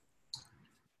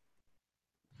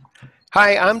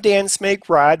Hi, I'm Dan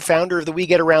Smagrod, founder of the We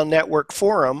Get Around Network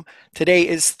Forum. Today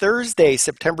is Thursday,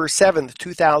 September 7th,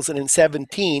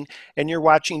 2017, and you're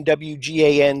watching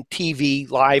WGAN TV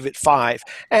live at 5.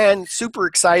 And super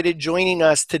excited, joining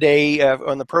us today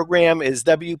on the program is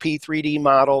WP3D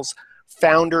Models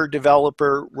founder,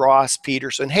 developer Ross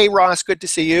Peterson. Hey, Ross, good to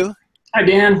see you. Hi,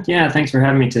 Dan. Yeah, thanks for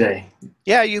having me today.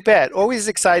 Yeah, you bet. Always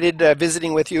excited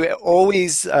visiting with you.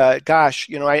 Always, gosh,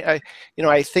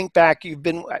 I think back. You've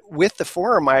been with the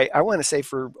forum. I want to say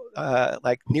for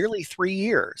like nearly 3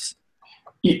 years.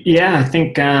 Yeah, I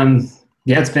think,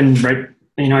 yeah, it's been right.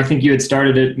 I think you had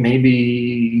started it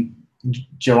maybe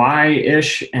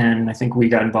July-ish, and I think we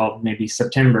got involved maybe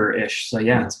September-ish. So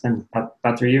yeah, it's been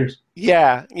about 3 years.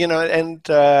 Yeah,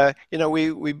 and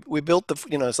we built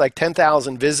it's like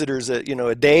 10,000 visitors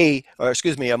a day, or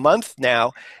excuse me, a month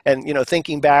now. And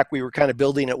thinking back, we were kind of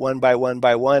building it one by one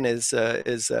by one as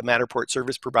Matterport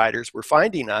service providers were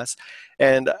finding us.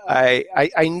 And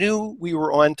I knew we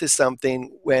were onto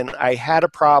something when I had a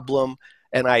problem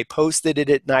and I posted it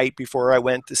at night before I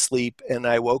went to sleep, and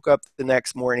I woke up the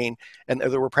next morning and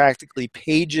there were practically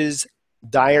pages,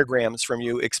 diagrams from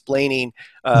you explaining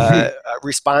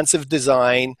responsive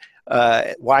design,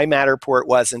 why Matterport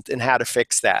wasn't, and how to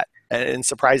fix that. And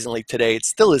surprisingly, today it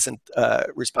still isn't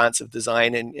responsive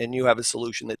design, and you have a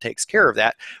solution that takes care of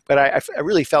that. But I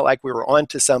really felt like we were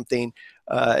onto something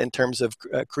in terms of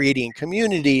creating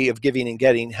community, of giving and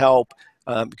getting help.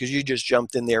 Because you just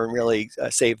jumped in there and really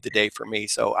saved the day for me.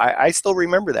 So I still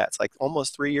remember that. It's like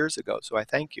almost 3 years ago. So I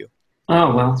thank you.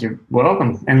 Oh, well, you're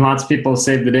welcome. And lots of people have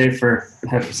saved the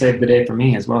day for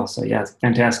me as well. So yeah, it's a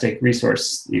fantastic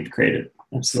resource you've created.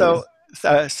 Absolutely.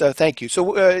 So thank you.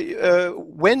 So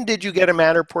when did you get a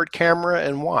Matterport camera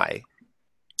and why?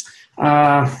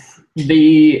 Uh,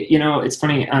 it's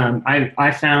funny.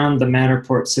 I found the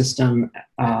Matterport system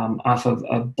off of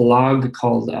a blog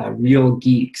called Real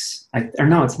Geeks. Or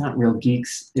no, it's not Real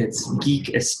Geeks. It's Geek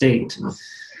Estate.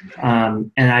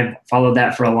 And I've followed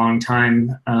that for a long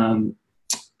time.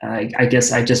 I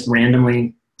guess I just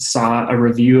randomly saw a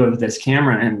review of this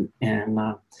camera and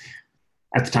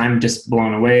at the time just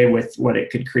blown away with what it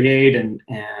could create. And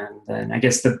then I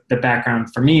guess the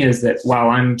background for me is that while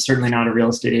I'm certainly not a real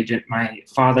estate agent, my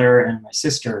father and my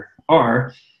sister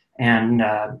are, and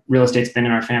real estate's been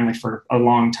in our family for a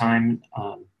long time.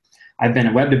 I've been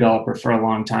a web developer for a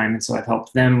long time, and so I've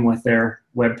helped them with their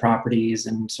web properties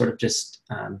and sort of just,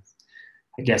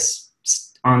 I guess,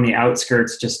 on the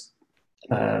outskirts, just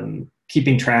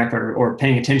keeping track or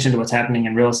paying attention to what's happening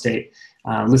in real estate,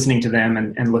 listening to them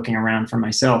and looking around for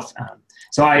myself.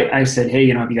 So I said, hey,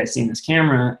 have you guys seen this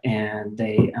camera? And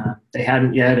they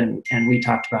hadn't yet, and we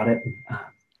talked about it.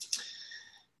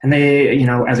 And they,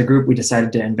 as a group, we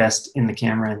decided to invest in the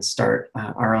camera and start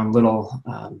our own little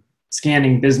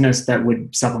scanning business that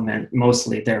would supplement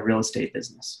mostly their real estate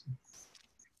business.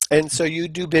 And so you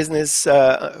do business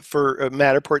for a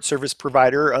Matterport service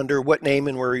provider under what name,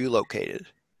 and where are you located?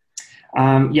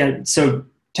 Yeah, so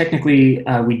technically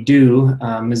we do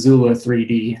Missoula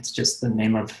 3D. It's just the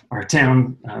name of our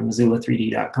town,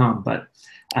 Missoula3D.com. But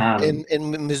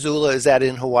in Missoula, is that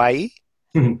in Hawaii?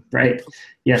 Right.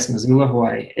 Yes, Missoula,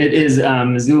 Hawaii. It is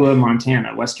Missoula,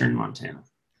 Montana, Western Montana.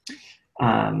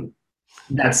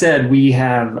 That said, we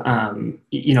have,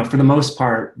 for the most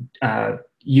part,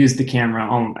 used the camera,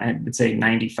 I would say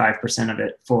 95% of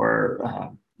it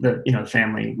for the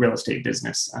family real estate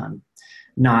business.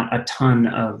 Not a ton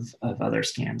of other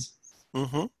scans.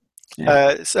 Mm-hmm.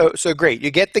 Yeah. So great. You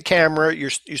get the camera. You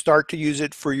start to use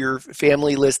it for your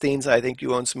family listings. I think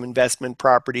you own some investment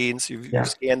property, and so you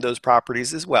scanned those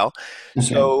properties as well. Okay.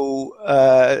 So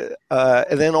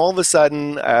and then all of a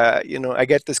sudden, I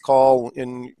get this call,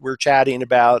 and we're chatting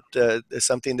about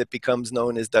something that becomes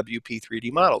known as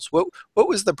WP3D models. What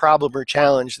was the problem or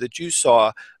challenge that you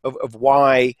saw of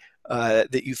why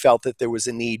that you felt that there was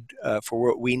a need for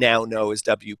what we now know as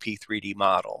WP3D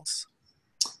models?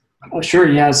 Oh,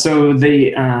 sure. Yeah. So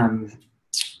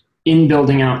in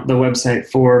building out the website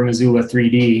for Missoula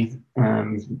 3D,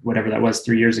 whatever that was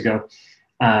 3 years ago,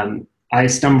 I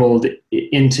stumbled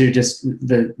into just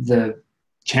the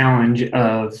challenge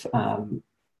of,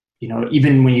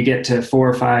 even when you get to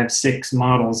 4, 5, 6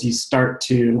 models, you start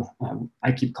to,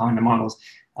 I keep calling them models,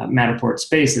 Matterport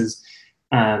spaces.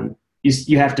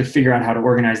 You have to figure out how to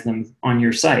organize them on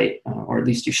your site, or at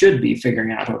least you should be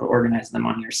figuring out how to organize them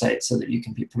on your site so that you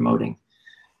can be promoting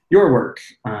your work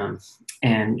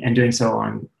and doing so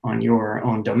on your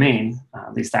own domain.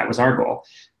 At least that was our goal.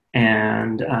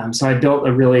 And so I built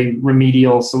a really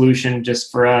remedial solution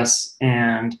just for us,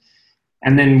 and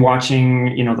then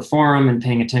watching the forum and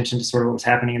paying attention to sort of what was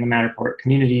happening in the Matterport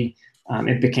community.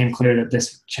 it became clear that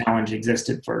this challenge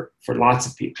existed for lots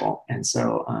of people. And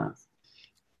so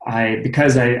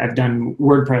because I've done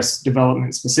WordPress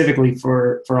development specifically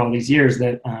for all these years,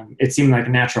 that it seemed like a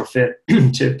natural fit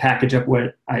to package up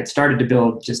what I had started to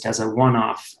build just as a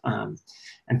one-off,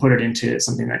 and put it into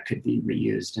something that could be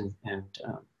reused.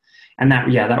 And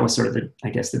that was sort of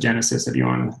the genesis, if you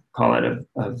want to call it,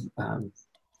 of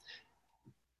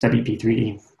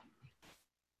WP3D.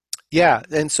 Yeah,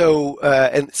 and so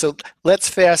let's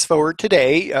fast forward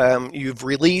today. You've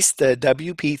released the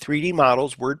WP3D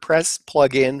Models WordPress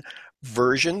plugin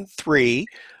version 3.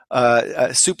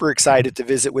 Super excited to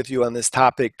visit with you on this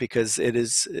topic because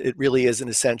it really is an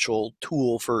essential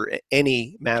tool for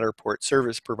any Matterport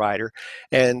service provider.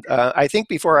 And I think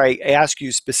before I ask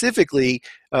you specifically,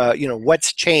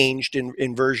 what's changed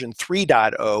in version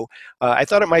 3.0, I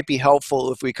thought it might be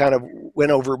helpful if we kind of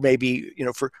went over maybe,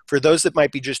 for those that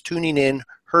might be just tuning in,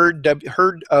 heard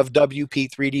of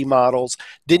WP3D Models,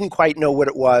 didn't quite know what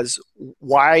it was,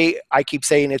 why I keep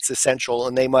saying it's essential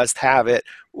and they must have it.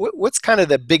 What's kind of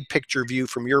the big picture view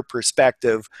from your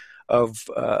perspective of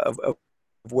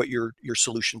what your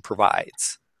solution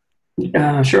provides?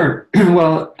 Sure.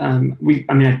 Well,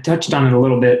 I touched on it a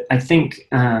little bit. I think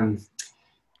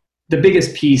the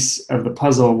biggest piece of the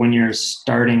puzzle when you're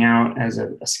starting out as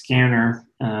a scanner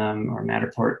or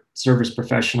Matterport service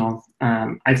professional,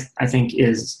 I think,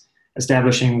 is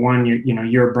establishing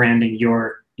your branding,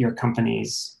 your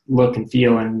company's look and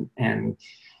feel, and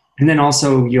then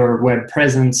also your web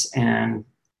presence, and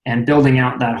building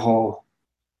out all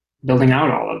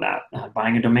of that,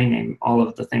 buying a domain name, all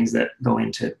of the things that go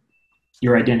into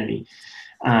your identity.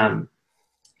 And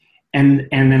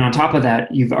then on top of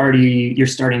that, you're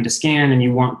starting to scan, and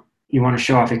you want to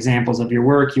show off examples of your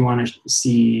work. You want to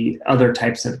see other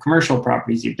types of commercial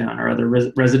properties you've done, or other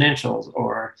residentials,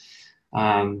 or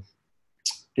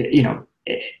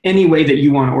any way that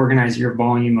you want to organize your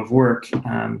volume of work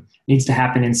needs to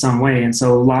happen in some way. And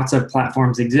so lots of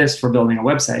platforms exist for building a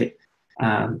website,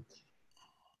 and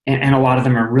a lot of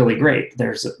them are really great.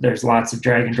 There's lots of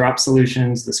drag and drop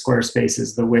solutions, the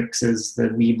Squarespaces, the Wixes, the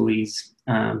Weebly's.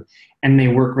 And they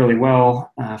work really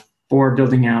well for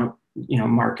building out,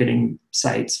 marketing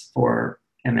sites for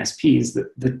MSPs.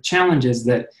 The challenge is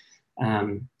that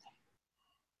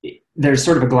there's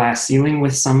sort of a glass ceiling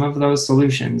with some of those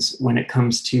solutions when it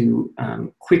comes to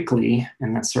quickly,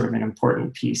 and that's sort of an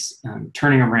important piece,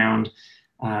 turning around.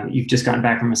 You've just gotten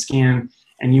back from a scan,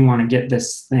 and you want to get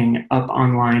this thing up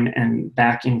online and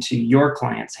back into your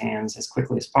client's hands as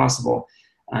quickly as possible.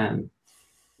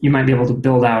 You might be able to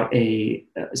build out a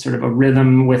sort of a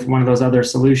rhythm with one of those other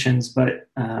solutions, but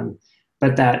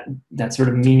that sort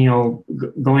of menial,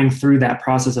 going through that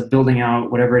process of building out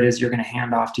whatever it is you're going to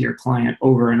hand off to your client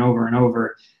over and over and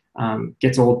over,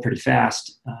 gets old pretty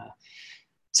fast.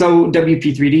 So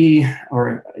WP3D,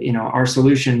 or our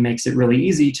solution, makes it really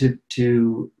easy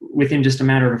to within just a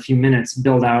matter of a few minutes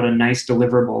build out a nice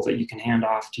deliverable that you can hand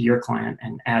off to your client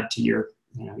and add to your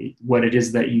what it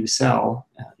is that you sell,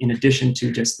 in addition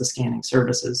to just the scanning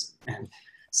services, and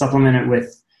supplement it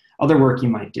with other work you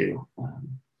might do,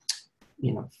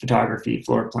 photography,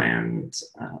 floor plans,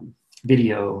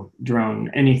 video, drone,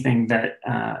 anything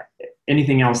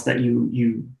else that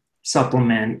you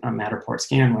supplement a Matterport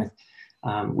scan with.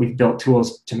 We've built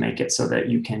tools to make it so that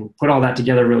you can put all that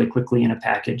together really quickly in a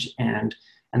package, and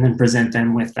then present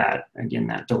them with that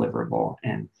deliverable.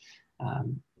 And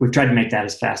we've tried to make that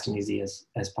as fast and easy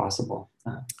as possible.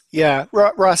 Yeah,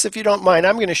 Ross, if you don't mind,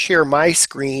 I'm going to share my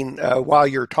screen while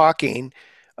you're talking,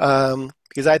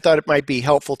 because I thought it might be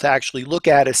helpful to actually look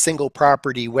at a single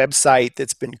property website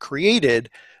that's been created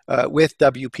with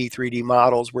WP3D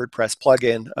Models WordPress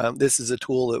plugin. This is a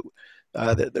tool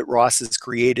that Ross has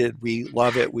created. We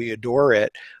love it. We adore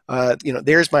it.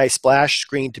 There's my splash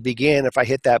screen to begin. If I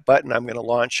hit that button, I'm going to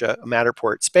launch a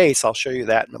Matterport space. I'll show you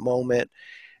that in a moment.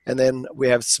 And then we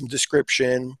have some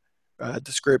description.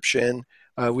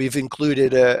 We've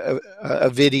included a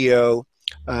video.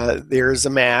 There's a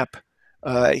map.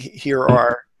 Here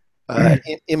are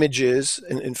images.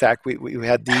 In fact, we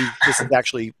had this is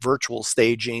actually virtual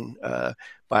staging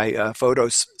by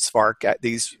PhotoSpark.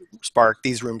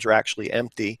 These rooms are actually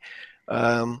empty.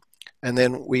 And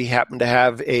then we happen to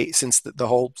have since the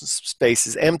whole space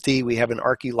is empty, we have an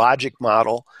Archeologic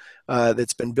model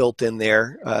that's been built in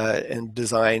there and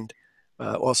designed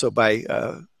also by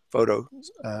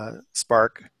PhotoSpark.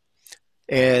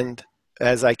 And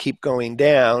as I keep going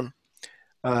down,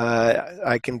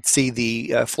 I can see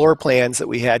the floor plans that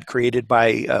we had created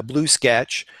by Blue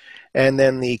Sketch, and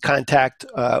then the contact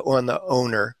on the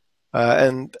owner.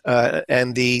 and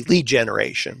the lead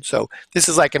generation. So this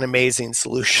is like an amazing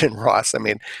solution, Ross. I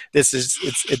mean, this is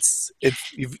it's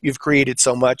you've created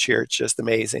so much here. It's just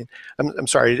amazing. I'm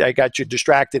sorry I got you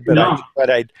distracted, but No.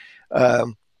 I'd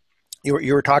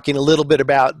you were talking a little bit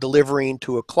about delivering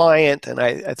to a client, and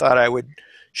I thought I would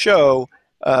show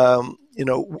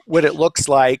what it looks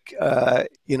like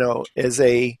as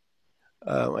a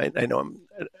I know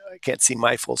I can't see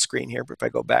my full screen here, but if I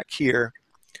go back here,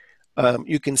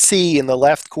 you can see in the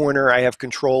left corner I have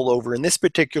control over. In this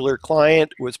particular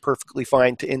client, it was perfectly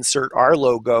fine to insert our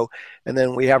logo, and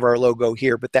then we have our logo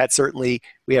here, but that certainly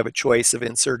we have a choice of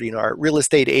inserting our real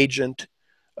estate agent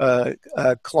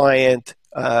client.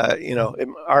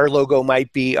 Our logo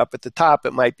might be up at the top,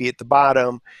 it might be at the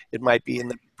bottom, it might be in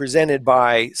the presented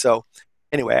by. So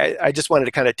anyway, I just wanted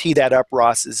to kind of tee that up,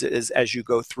 Ross, as you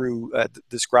go through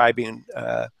describing.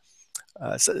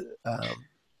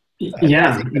 Yeah.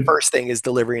 I think the first thing is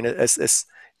delivering a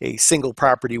single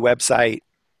property website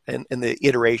and the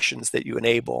iterations that you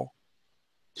enable.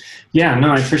 Yeah,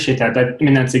 no, I appreciate that.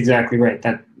 That's exactly right.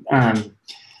 That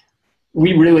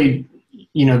we really,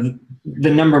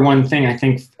 the number one thing I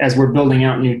think as we're building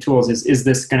out new tools is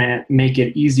this going to make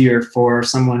it easier for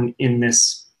someone in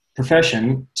this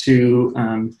profession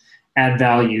to add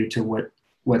value to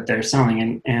what they're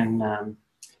selling,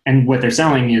 and what they're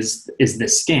selling is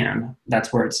this scan.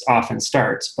 That's where it often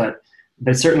starts, but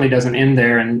it certainly doesn't end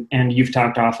there. And you've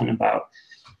talked often about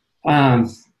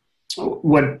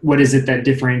what is it that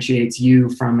differentiates you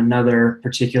from another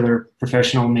particular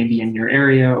professional, maybe in your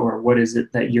area, or what is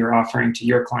it that you're offering to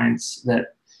your clients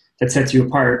that sets you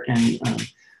apart? And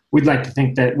we'd like to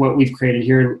think that what we've created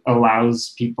here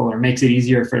allows people, or makes it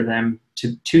easier for them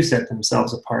to set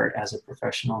themselves apart as a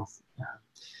professional.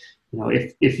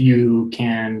 If you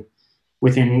can,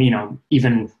 within,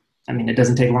 even, it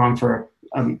doesn't take long for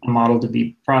a model to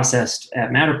be processed at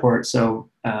Matterport. So,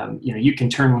 you can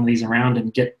turn one of these around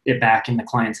and get it back in the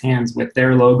client's hands with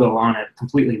their logo on it,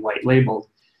 completely white labeled,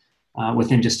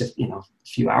 within just a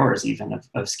few hours even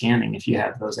of scanning, if you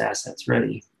have those assets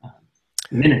ready.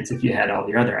 Minutes if you had all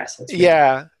your other assets ready.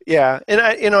 Yeah. And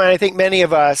I think many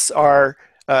of us are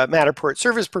Matterport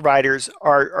service providers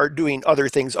are doing other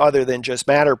things other than just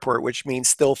Matterport, which means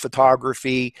still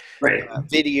photography, right,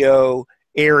 video,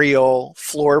 aerial,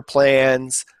 floor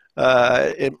plans.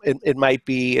 It might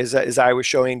be, as I was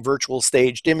showing, virtual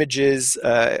staged images,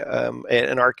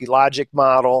 an Archeologic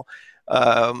model,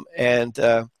 and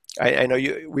I know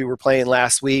we were playing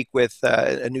last week with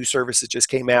a new service that just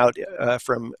came out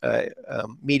from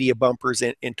Media Bumpers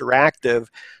Interactive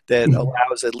that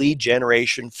allows a lead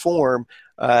generation form.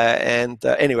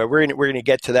 Anyway, we're going to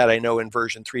get to that, I know, in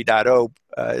version 3.0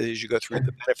 as you go through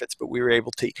the benefits, but we were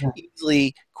able to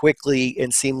easily, quickly,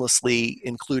 and seamlessly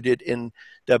include it in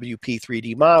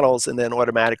WP3D models and then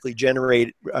automatically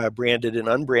generate branded and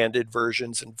unbranded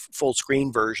versions and full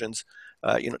screen versions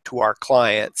to our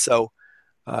clients. So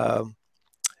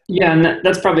and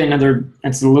that's probably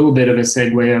that's a little bit of a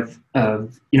segue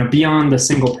of beyond the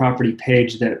single property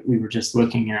page that we were just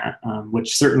looking at,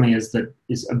 which certainly is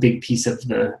a big piece of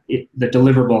the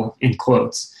deliverable in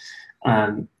quotes.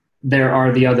 There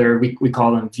are the other, we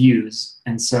call them views.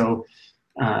 And so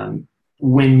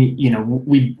when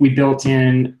we built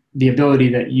in the ability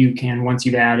that you can, once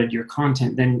you've added your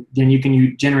content, then you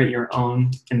can generate your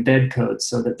own embed code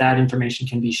so that information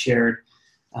can be shared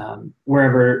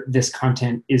wherever this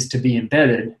content is to be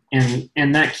embedded,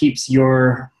 and that keeps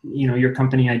your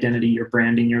company identity, your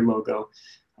branding, your logo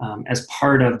as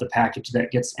part of the package that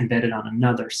gets embedded on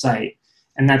another site,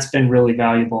 and that's been really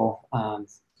valuable.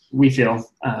 We feel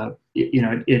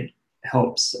it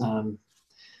helps.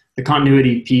 The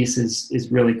continuity piece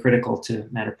is really critical to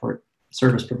Matterport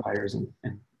service providers, and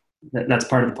that's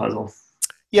part of the puzzle.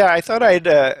 Yeah, I thought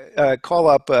I'd call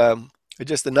up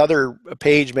just another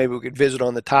page maybe we could visit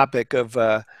on the topic of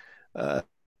how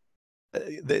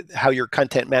your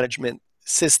content management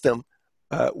system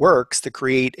works to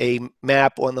create a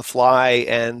map on the fly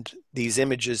and these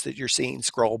images that you're seeing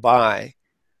scroll by.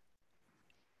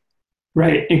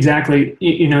 Right, exactly.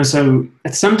 So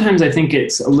sometimes I think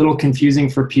it's a little confusing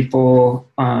for people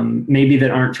maybe that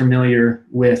aren't familiar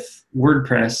with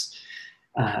WordPress.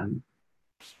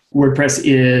 WordPress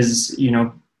is,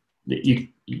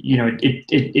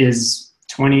 it is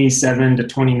 27 to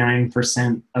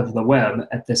 29% of the web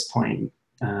at this point.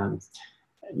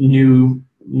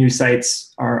 New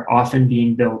sites are often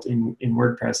being built in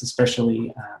WordPress,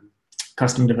 especially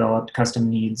custom developed, custom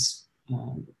needs,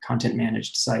 content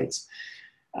managed sites.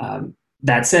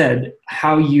 That said,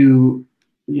 how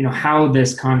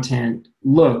this content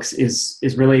looks is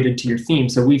related to your theme.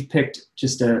 So we've picked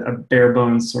just a bare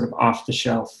bones sort of off the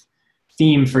shelf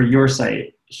theme for your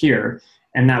site here,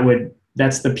 and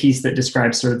that's the piece that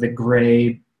describes sort of the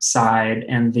gray side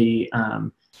and the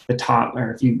top,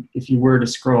 or if you were to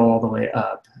scroll all the way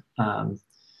up,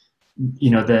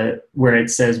 where it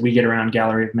says "We Get Around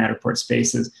Gallery of Matterport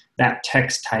Spaces," that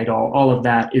text title, all of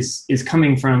that is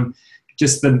coming from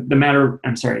just the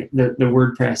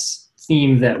WordPress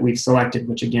theme that we've selected,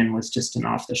 which again was just an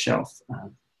off-the-shelf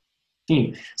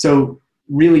theme. So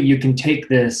really, you can take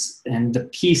this, and the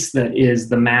piece that is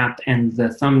the map and the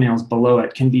thumbnails below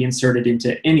it can be inserted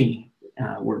into any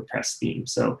WordPress theme.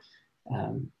 So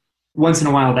once in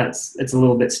a while, it's a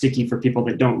little bit sticky for people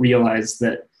that don't realize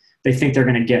that they think they're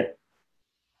going to get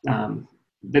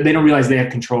that they don't realize they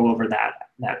have control over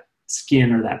that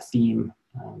skin or that theme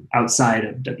outside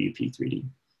of WP3D.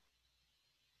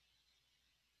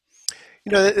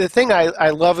 The thing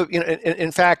I love,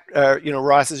 in fact,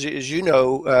 Ross, as you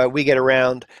know, We Get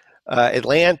Around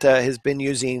Atlanta has been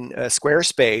using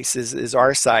Squarespace is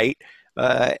our site,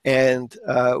 and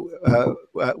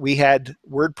we had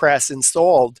WordPress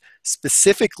installed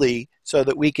specifically so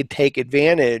that we could take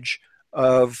advantage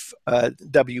of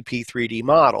WP3D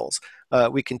models.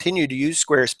 We continue to use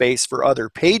Squarespace for other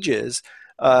pages,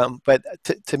 but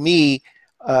to me,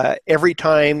 every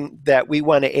time that we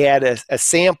want to add a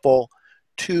sample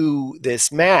to this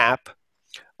map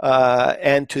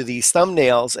and to these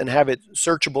thumbnails and have it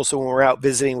searchable, so when we're out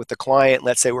visiting with the client,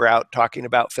 let's say we're out talking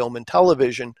about film and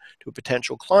television to a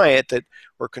potential client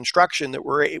or construction, that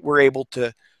we're able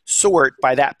to sort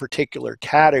by that particular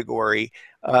category,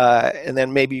 and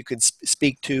then maybe you could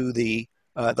speak to the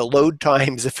load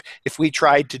times if we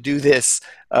tried to do this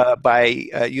by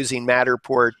using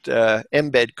Matterport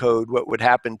embed code, what would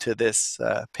happen to this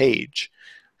page?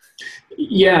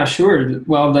 Yeah, sure.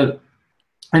 Well,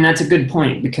 and that's a good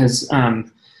point, because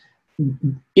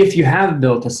if you have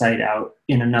built a site out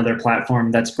in another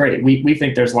platform, that's great. We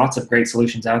think there's lots of great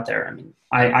solutions out there. I mean,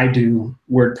 I do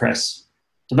WordPress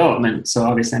development, so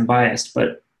obviously I'm biased,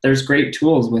 but there's great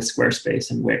tools with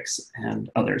Squarespace and Wix and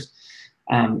others.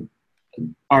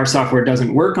 Our software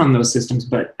doesn't work on those systems,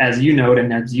 but as you note,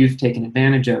 and as you've taken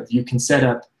advantage of, you can set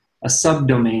up a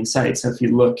subdomain site. So if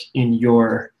you look in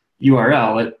your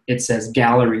URL, it says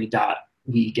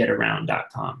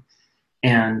gallery.wegetaround.com.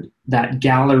 And that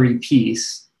gallery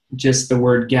piece, just the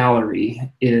word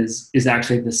gallery, is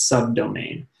actually the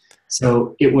subdomain.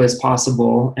 So it was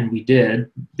possible, and we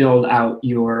did, build out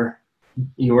your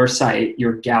site,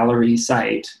 your gallery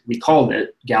site. We called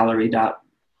it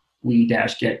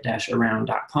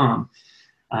gallery.we-get-around.com.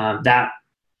 That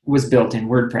was built in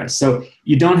WordPress. So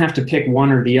you don't have to pick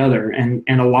one or the other. And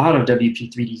a lot of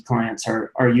WP3D clients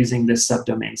are using this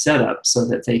subdomain setup so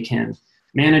that they can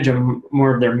manage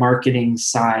more of their marketing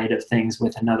side of things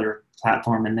with another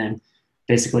platform, and then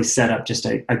basically set up just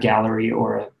a gallery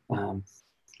or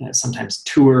sometimes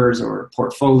tours or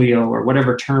portfolio or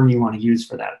whatever term you want to use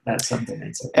for that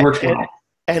subdomain. So it works well.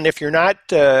 And if you're not,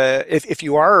 if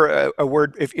you are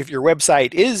if your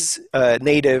website is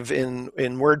native in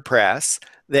WordPress,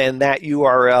 then that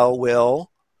URL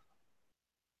will.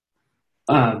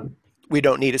 We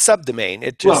don't need a subdomain.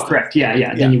 It just, well, correct.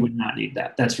 Yeah. Then you would not need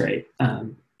that. That's right.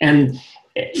 And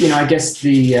I guess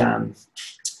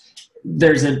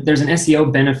there's an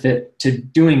SEO benefit to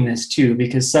doing this too,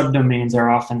 because subdomains are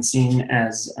often seen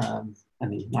as,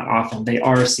 not often, they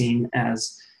are seen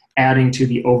as adding to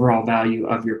the overall value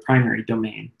of your primary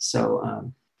domain.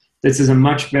 So this is a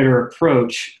much better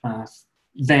approach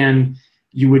than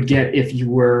you would get if you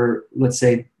were, let's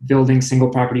say, building single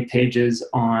property pages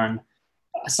on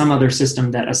some other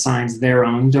system that assigns their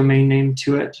own domain name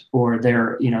to it, or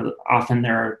often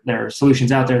there are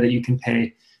solutions out there that you can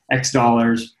pay X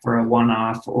dollars for a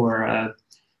one-off, or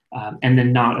and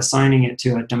then not assigning it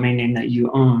to a domain name that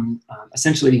you own,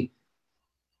 essentially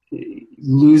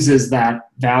loses that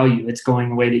value. It's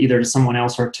going away to either to someone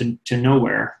else or to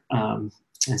nowhere. And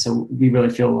so we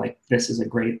really feel like this is a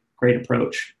great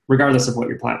approach, regardless of what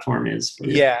your platform is.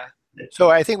 Yeah.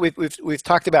 So I think we've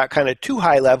talked about kind of two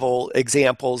high level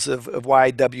examples of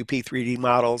why WP3D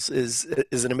models is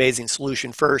an amazing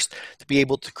solution. First, to be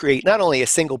able to create not only a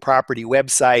single property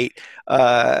website,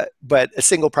 but a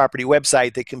single property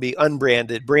website that can be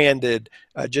unbranded, branded.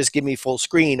 Just give me full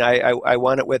screen. I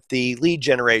want it with the lead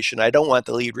generation. I don't want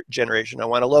the lead generation. I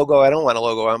want a logo. I don't want a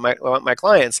logo. I want my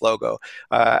client's logo.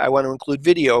 I want to include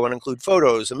video. I want to include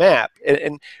photos, a map,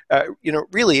 and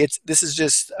really, this is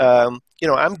just.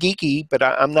 I'm geeky, but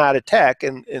I'm not a tech,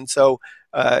 and so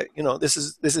this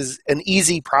is an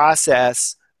easy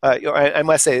process I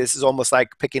must say this is almost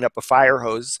like picking up a fire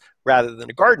hose rather than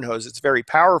a garden hose. It's a very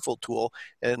powerful tool,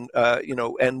 and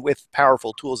and with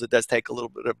powerful tools, it does take a little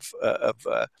bit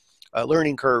of a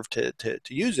learning curve to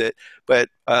use it. But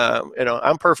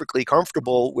I'm perfectly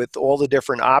comfortable with all the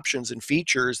different options and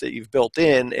features that you've built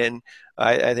in, and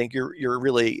I think you're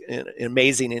really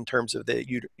amazing in terms of the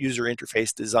user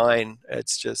interface design.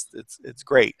 It's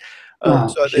great. Oh,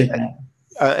 So appreciate that.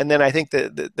 and then I think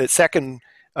the second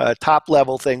top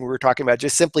level thing we were talking about,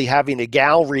 just simply having a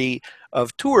gallery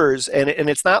of tours, and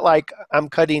it's not like I'm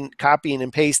copying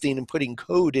and pasting and putting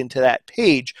code into that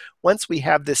page. Once we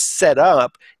have this set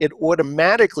up, it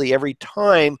automatically, every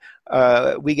time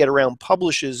we get around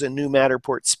publishes a new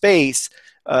Matterport space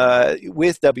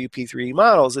with WP3D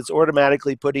models, it's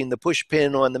automatically putting the push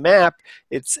pin on the map.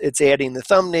 It's adding the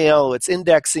thumbnail. It's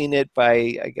indexing it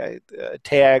by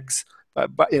tags.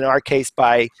 In our case,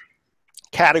 by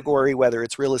category, whether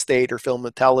it's real estate or film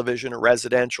and television or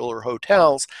residential or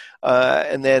hotels,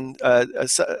 and then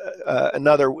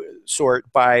another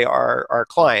sort by our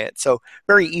client. So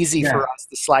very easy Yeah. for us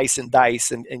to slice and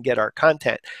dice and get our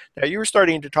content. Now you were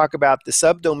starting to talk about the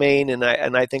subdomain,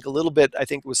 and I think a little bit, I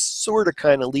think was sort of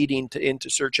kind of leading into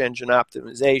search engine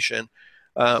optimization,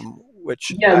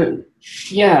 which Yeah,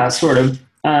 yeah, sort of.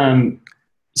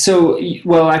 So,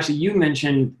 well, actually, you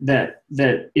mentioned that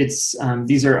it's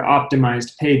these are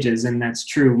optimized pages, and that's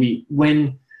true.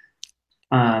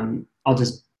 I'll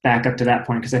just back up to that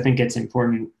point because I think it's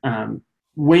important.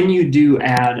 When you do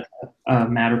add a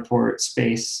Matterport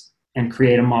space and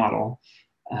create a model,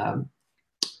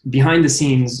 behind the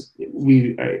scenes,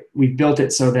 we built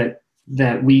it so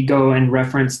that we go and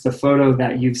reference the photo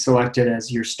that you've selected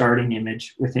as your starting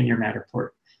image within your Matterport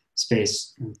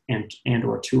space and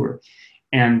or tour.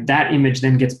 And that image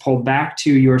then gets pulled back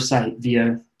to your site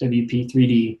via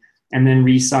WP3D and then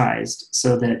resized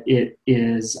so that it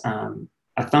is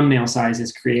a thumbnail size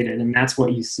is created, and that's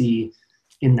what you see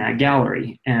in that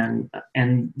gallery. And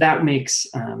that makes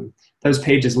those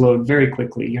pages load very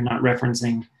quickly. You're not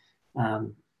referencing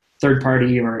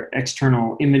third-party or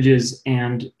external images,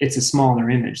 and it's a smaller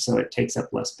image, so it takes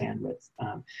up less bandwidth.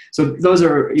 So those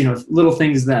are little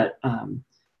things that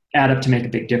add up to make a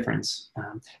big difference.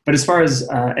 But as far as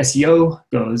SEO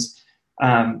goes,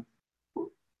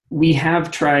 we have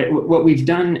tried. What we've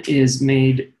done is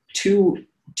made two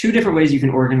different ways you can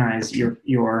organize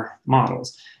your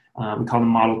models. We call them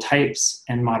model types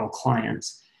and model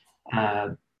clients.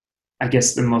 I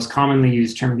guess the most commonly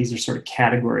used term, these are sort of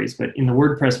categories, but in the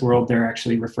WordPress world, they're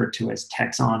actually referred to as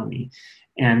taxonomy.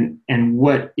 And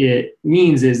what it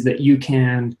means is that you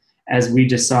can, as we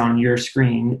just saw on your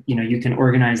screen, you can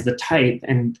organize the type,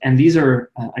 and these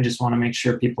are, I just want to make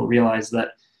sure people realize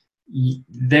that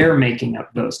they're making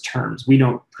up those terms. We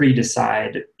don't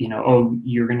pre-decide, oh,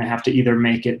 you're going to have to either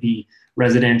make it be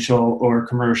residential or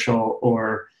commercial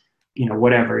or,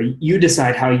 whatever. You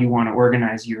decide how you want to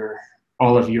organize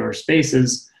all of your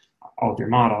spaces, all of your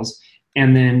models,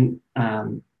 and then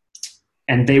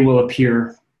and they will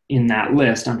appear in that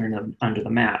list under the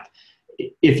map.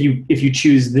 If you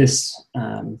choose this,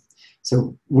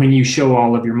 so when you show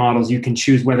all of your models, you can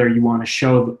choose whether you want to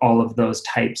show all of those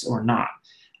types or not.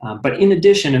 But in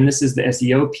addition, and this is the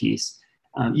SEO piece,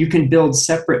 you can build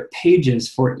separate pages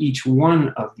for each one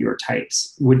of your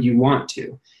types, would you want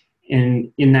to.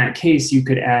 And in that case, you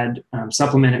could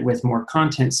supplement it with more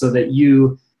content so that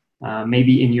you,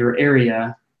 maybe in your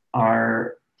area,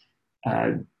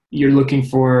 you're looking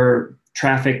for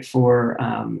traffic for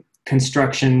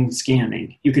construction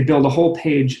scanning. You could build a whole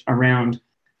page around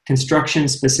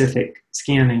construction-specific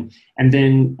scanning, and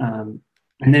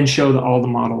then show all the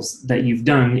models that you've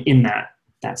done in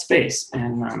that space.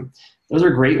 And those are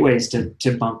great ways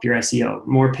to bump your SEO.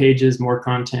 More pages, more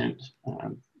content,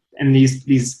 and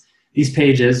these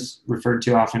pages, referred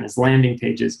to often as landing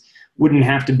pages, wouldn't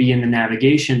have to be in the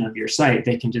navigation of your site.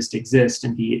 They can just exist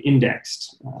and be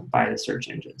indexed by the search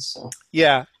engines. So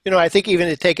yeah, I think even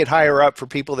to take it higher up for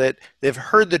people that they've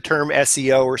heard the term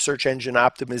SEO or search engine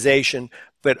optimization,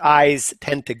 but eyes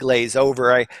tend to glaze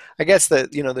over. I guess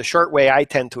the short way I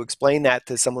tend to explain that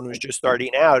to someone who's just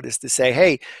starting out is to say,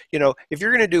 hey, if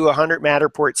you're going to do 100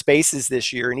 Matterport spaces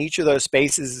this year, and each of those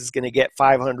spaces is going to get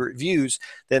 500 views,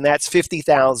 then that's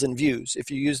 50,000 views. If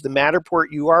you use the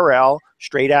Matterport URL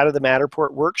straight out of the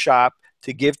Matterport workshop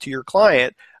to give to your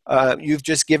client, you've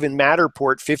just given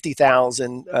Matterport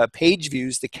 50,000 page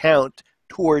views to count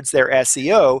towards their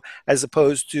SEO, as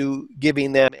opposed to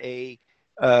giving them a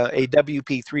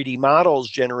WP3D models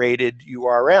generated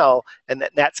URL, and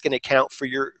that's going to count for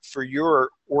your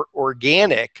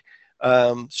organic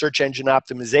search engine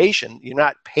optimization. You're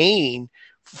not paying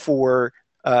for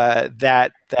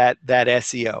that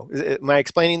SEO. Am I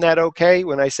explaining that okay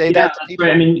when I say Yeah, that to that's people?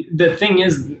 right. I mean, the thing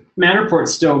is,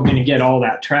 Matterport's still going to get all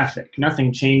that traffic.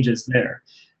 Nothing changes there.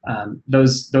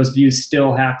 Those views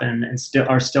still happen and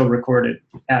still recorded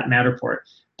at Matterport.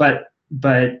 But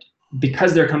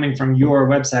because they're coming from your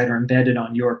website or embedded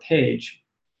on your page,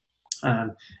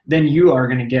 then you are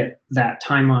going to get that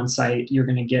time on site. You're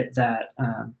going to get that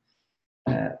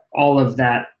all of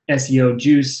that SEO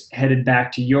juice headed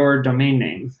back to your domain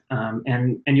name,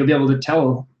 and you'll be able to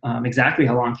tell exactly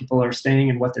how long people are staying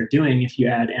and what they're doing if you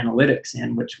add analytics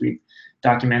in, which we've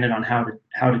documented on how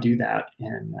to do that.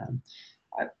 And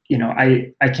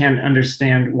I can't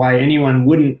understand why anyone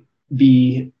wouldn't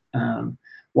be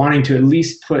wanting to at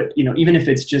least put, even if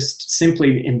it's just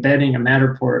simply embedding a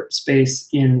Matterport space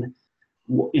in,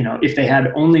 if they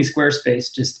had only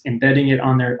Squarespace, just embedding it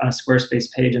on a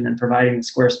Squarespace page and then providing the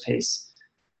Squarespace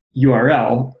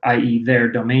URL, i.e. their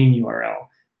domain URL,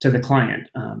 to the client.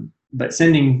 But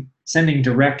sending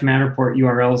direct Matterport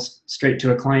URLs straight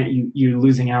to a client, you're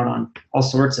losing out on all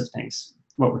sorts of things,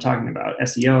 what we're talking about,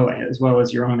 SEO, as well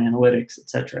as your own analytics,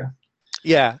 etc.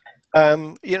 Yeah.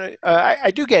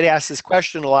 I do get asked this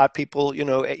question a lot. People,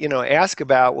 ask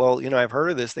about, well, I've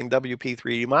heard of this thing,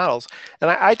 WP3D models, and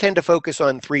I tend to focus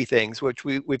on three things, which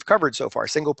we've covered so far: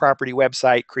 single property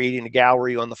website, creating a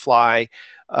gallery on the fly,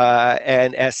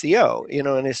 and SEO.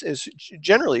 And it's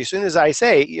generally, as soon as I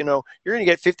say, you're going to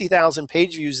get 50,000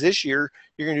 page views this year,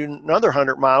 you're going to do another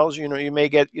 100 models. You may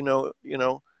get,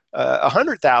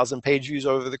 100,000 page views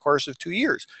over the course of 2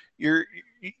 years.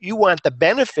 You want the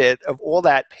benefit of all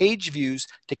that page views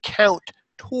to count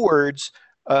towards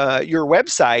your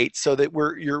website, so that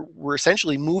we're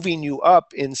essentially moving you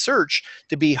up in search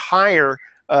to be higher,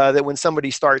 that when somebody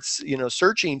starts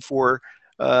searching for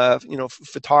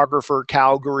photographer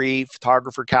Calgary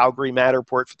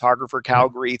Matterport, photographer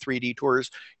Calgary 3D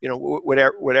tours,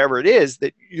 whatever it is,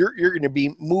 that you're going to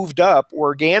be moved up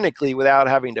organically without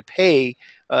having to pay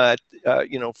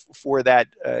for that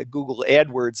Google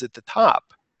AdWords at the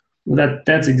top. Well,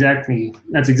 that's exactly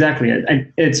it.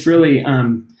 And it's really,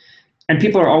 and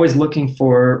people are always looking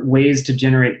for ways to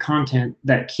generate content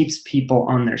that keeps people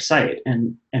on their site,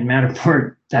 and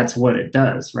Matterport, that's what it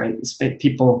does, right?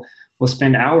 People will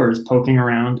spend hours poking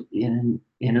around in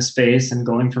a space and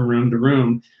going from room to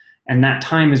room, and that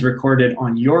time is recorded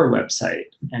on your website,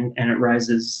 and it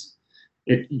rises.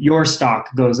 Your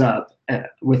stock goes up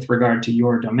with regard to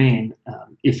your domain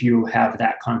if you have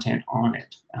that content on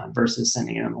it versus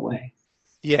sending them away.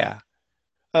 Yeah.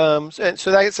 So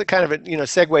that's a kind of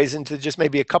segues into just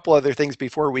maybe a couple other things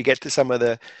before we get to some of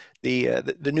the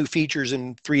new features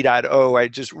in 3.0. I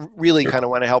just really kind of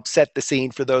want to help set the scene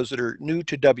for those that are new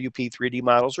to WP3D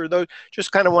models, or those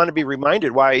just kind of want to be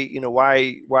reminded why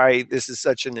this is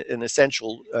such an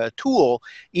essential tool,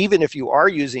 even if you are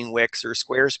using Wix or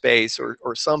Squarespace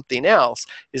or something else,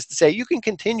 is to say you can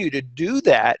continue to do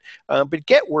that, but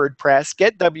get WordPress,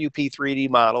 get WP3D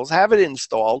models, have it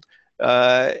installed,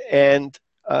 and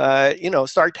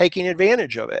start taking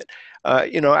advantage of it.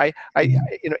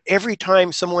 Every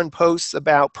time someone posts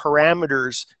about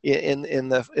parameters in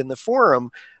the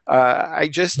forum, I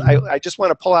just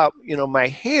want to pull out my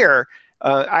hair.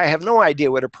 I have no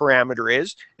idea what a parameter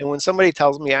is, and when somebody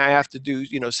tells me I have to do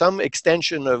some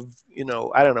extension of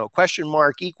I don't know, question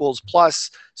mark equals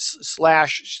plus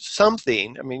slash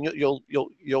something. I mean,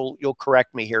 you'll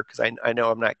correct me here because I know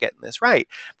I'm not getting this right.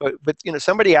 But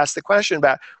somebody asked the question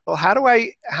about, well, how do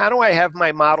I have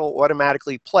my model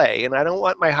automatically play? And I don't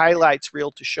want my highlights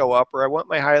reel to show up, or I want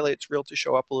my highlights reel to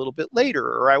show up a little bit later,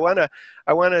 or I want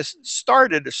to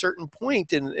start at a certain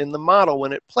point in the model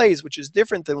when it plays, which is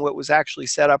different than what was actually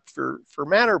set up for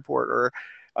Matterport,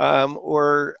 I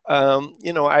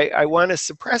want to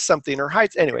suppress something or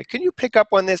hide. Anyway, can you pick up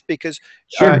on this? Because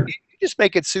Sure. you just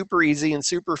make it super easy and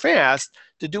super fast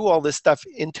to do all this stuff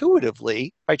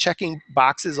intuitively by checking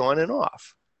boxes on and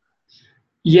off.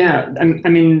 Yeah, I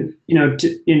mean,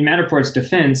 in Matterport's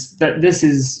defense, that this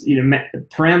is,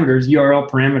 parameters, URL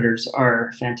parameters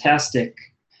are fantastic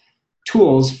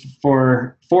tools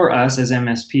for us as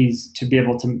MSPs to be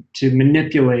able to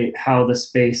manipulate how the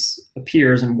space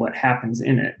appears and what happens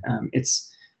in it.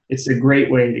 It's a great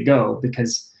way to go,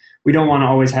 because we don't want to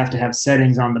always have to have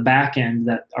settings on the back end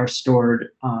that are stored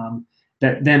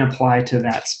that then apply to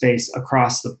that space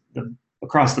across the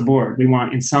board. We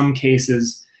want, in some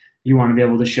cases, you want to be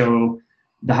able to show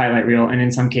the highlight reel, and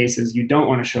in some cases you don't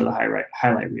want to show the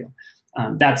highlight reel.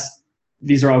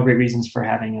 These are all great reasons for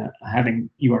having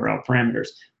URL parameters.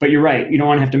 But you're right, you don't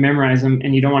want to have to memorize them,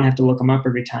 and you don't want to have to look them up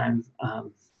every time.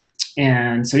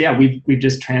 And so yeah, we've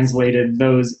just translated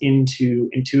those into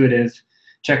intuitive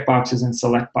check boxes and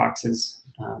select boxes,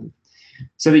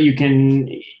 so that you can,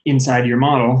 inside your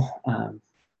model,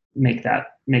 make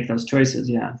those choices.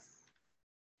 Yeah.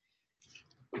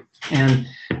 And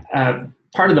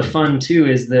part of the fun too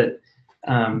is that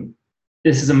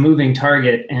this is a moving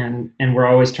target, and we're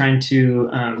always trying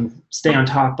to stay on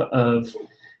top of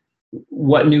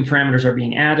what new parameters are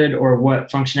being added or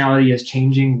what functionality is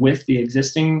changing with the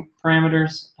existing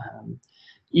parameters.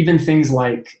 Even things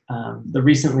like the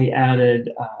recently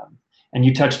added, and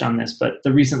you touched on this, but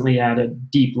the recently added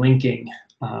deep linking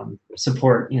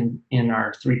support in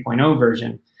our 3.0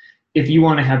 version. If you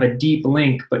want to have a deep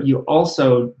link, but you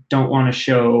also don't want to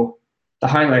show the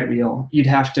highlight reel, you'd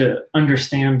have to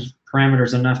understand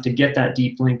parameters enough to get that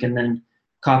deep link and then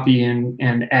copy in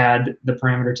and add the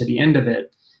parameter to the end of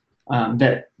it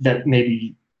that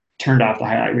maybe turned off the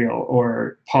highlight reel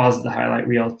or paused the highlight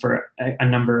reel for a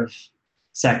number of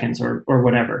seconds or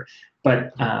whatever.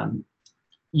 But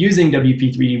using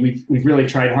WP3D, we've really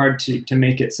tried hard to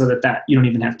make it so that you don't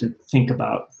even have to think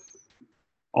about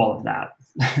all of that.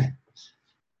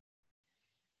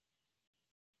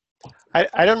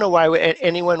 I don't know why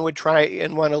anyone would try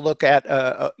and want to look at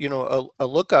a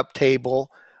lookup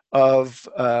table of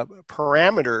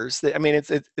parameters. I mean,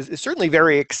 it's certainly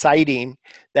very exciting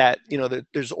that that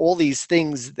there's all these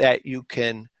things that you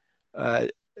can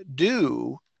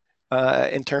do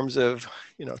in terms of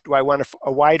do I want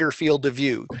a wider field of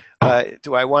view?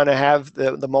 Do I want to have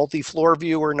the multi-floor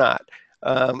view or not?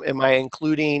 Am I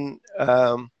including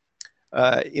I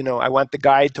want the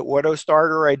guide to auto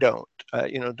start or I don't?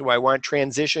 Do I want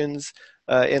transitions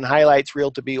in highlights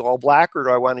reel to be all black, or do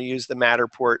I want to use the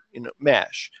Matterport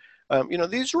mesh?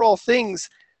 These are all things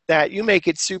that you make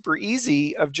it super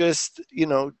easy of just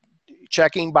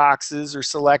checking boxes or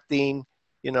selecting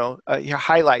your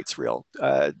highlights reel.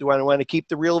 Do I want to keep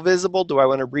the reel visible? Do I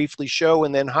want to briefly show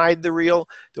and then hide the reel?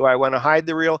 Do I want to hide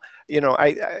the reel?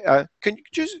 I can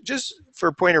just for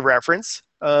a point of reference.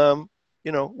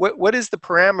 What is the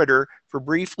parameter for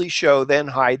briefly show, then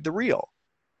hide the reel?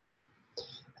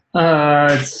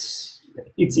 It's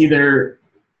either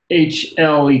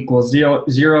HL equals 0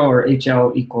 or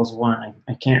HL equals 1.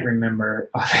 I can't remember.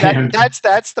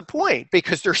 That's the point,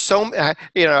 because there's so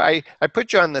I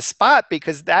put you on the spot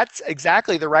because that's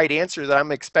exactly the right answer that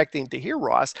I'm expecting to hear,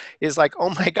 Ross, is like, oh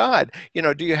my God,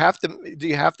 do you have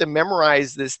to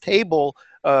memorize this table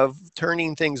of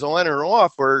turning things on or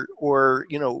off, or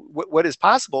what is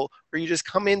possible, or you just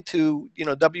come into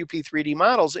WP3D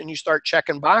models and you start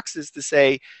checking boxes to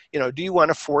say, do you want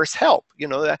to force help?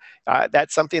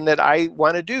 That's something that I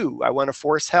want to do. I want to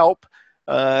force help,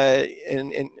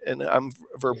 and I'm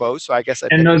verbose, so I guess I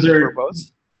picked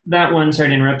verbose. That one, sorry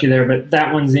to interrupt you there, but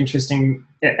that one's interesting,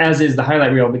 as is the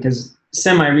highlight reel, because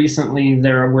semi-recently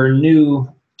there were new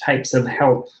types of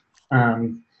help.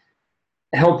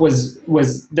 Help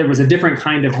there was a different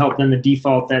kind of help than the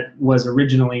default that was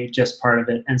originally just part of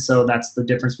it, and so that's the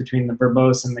difference between the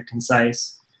verbose and the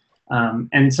concise.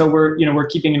 And so we're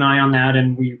keeping an eye on that,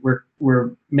 and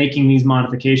we're making these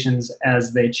modifications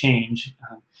as they change.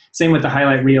 Same with the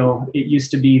highlight reel. It used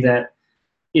to be that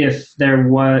if there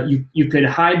was you could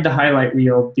hide the highlight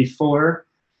reel before,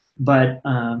 but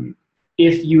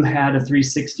if you had a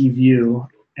 360 view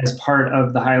as part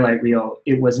of the highlight reel,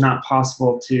 it was not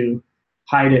possible to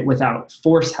hide it without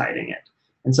force hiding it.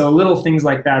 And so little things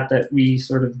like that we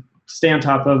sort of stay on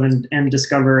top of and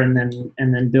discover and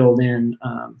then build in.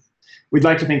 We'd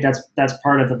like to think that's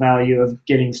part of the value of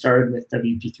getting started with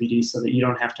WP3D, so that you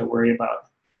don't have to worry about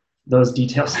those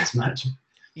details as much.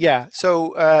 Yeah,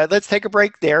 so let's take a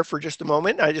break there for just a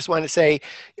moment. I just want to say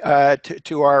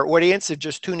to our audience of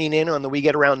just tuning in on the We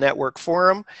Get Around Network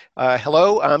forum,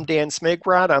 hello, I'm Dan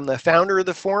Smigrod. I'm the founder of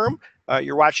the forum.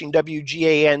 You're watching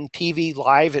WGAN TV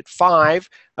live at 5.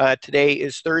 Today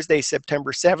is Thursday,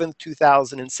 September 7th,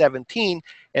 2017,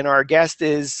 and our guest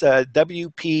is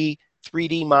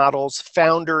WP3D Models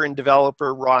founder and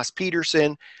developer Ross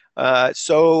Peterson.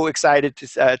 So excited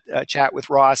to chat with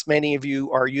Ross. Many of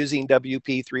you are using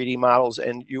WP3D Models,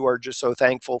 and you are just so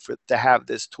thankful to have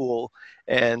this tool.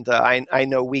 And I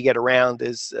know We Get Around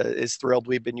is thrilled.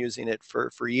 We've been using it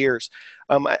for years.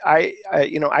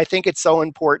 I think it's so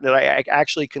important that I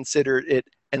actually consider it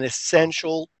an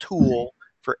essential tool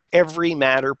for every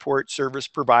Matterport service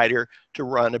provider to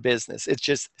run a business. It's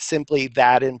just simply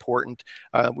that important.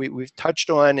 We've touched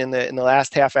on in the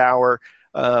last half hour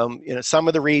some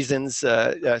of the reasons,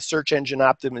 search engine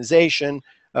optimization,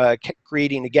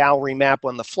 creating a gallery map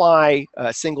on the fly,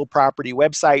 single property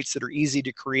websites that are easy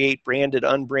to create, branded,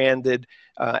 unbranded,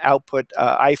 output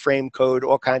iframe code,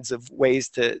 all kinds of ways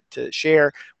to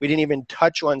share. We didn't even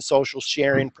touch on social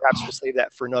sharing. Perhaps we'll save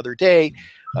that for another day.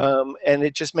 And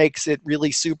it just makes it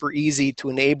really super easy to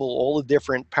enable all the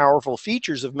different powerful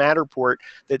features of Matterport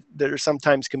that are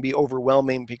sometimes can be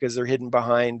overwhelming because they're hidden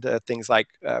behind things like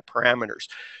parameters.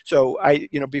 So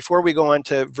before we go on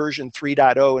to version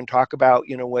 3.0 and talk about,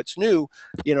 what's new,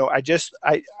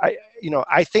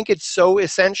 I think it's so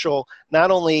essential,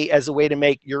 not only as a way to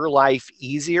make your life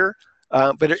easier,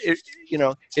 but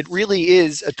it really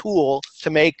is a tool to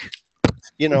make,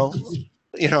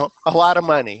 a lot of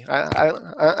money.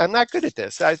 I'm not good at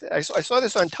this. I saw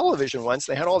this on television once.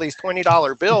 They had all these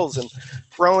 $20 bills and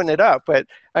throwing it up. But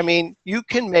I mean, you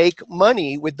can make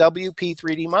money with WP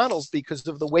 3D models because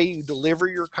of the way you deliver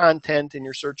your content in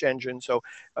your search engine. So,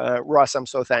 Ross, I'm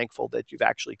so thankful that you've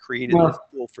actually created this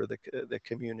tool for the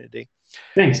community.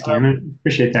 Thanks, Ken. I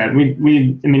appreciate that.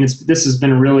 This has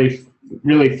been really,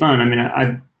 really fun. I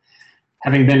mean,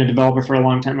 having been a developer for a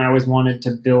long time, I always wanted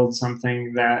to build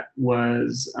something that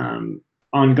was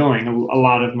ongoing. A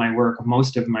lot of my work,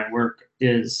 most of my work,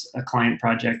 is a client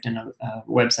project and a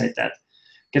website that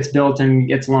gets built and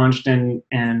gets launched and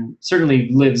certainly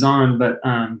lives on. But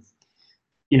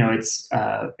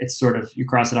it's sort of, you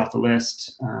cross it off the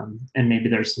list, and maybe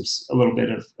there's a little bit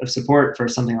of support for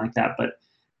something like that. But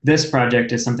this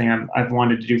project is something I've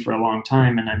wanted to do for a long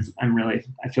time, and I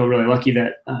feel really lucky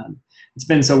that it's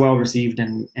been so well received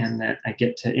and that I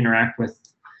get to interact with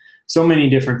so many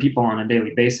different people on a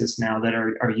daily basis now that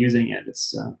are using it.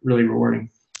 It's really rewarding.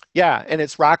 Yeah, and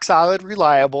it's rock solid,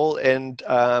 reliable, and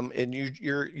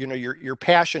your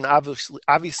passion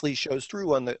obviously shows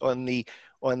through on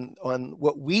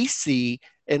what we see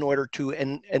in order to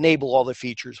enable all the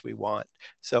features we want.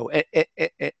 So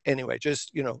anyway,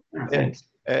 just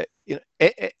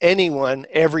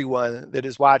everyone that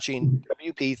is watching,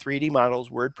 WP 3D Models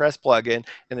WordPress plugin,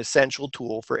 an essential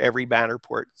tool for every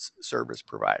Matterport service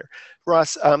provider.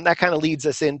 Ross, that kind of leads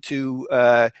us into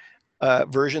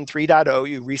version 3.0.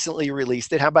 You recently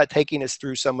released it. How about taking us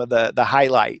through some of the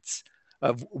highlights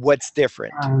of what's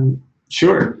different?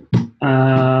 Sure.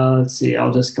 Let's see.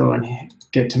 I'll just go and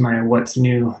get to my what's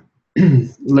new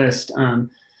list. I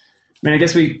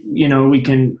guess we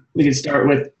can start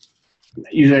with.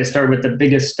 Usually I start with the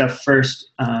biggest stuff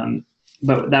first,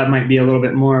 but that might be a little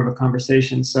bit more of a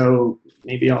conversation. So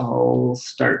maybe I'll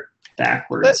start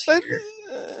backwards. Let's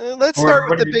start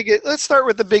with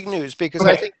the big news, because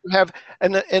okay. I think we have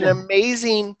an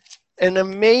amazing.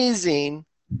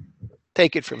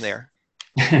 Take it from there.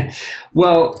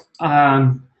 Well,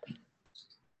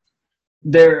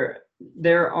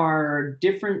 there are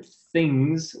different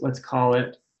things, let's call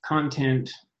it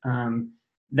content,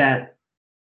 that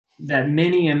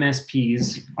many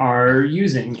MSPs are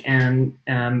using, and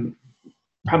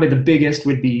probably the biggest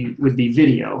would be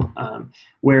video,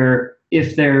 where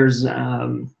if there's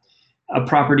a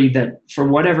property that for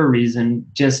whatever reason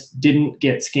just didn't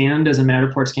get scanned as a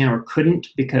Matterport scan, or couldn't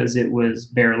because it was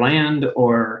bare land,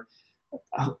 or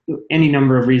any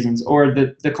number of reasons, or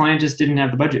the client just didn't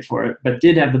have the budget for it, but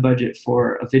did have the budget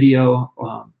for a video.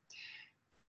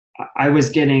 I was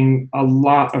getting a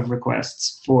lot of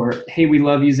requests for, hey, we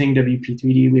love using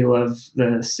WP3D, we love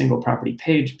the single property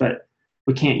page, but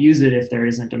we can't use it if there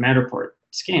isn't a Matterport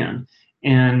scan.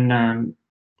 And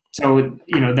so,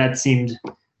 that seemed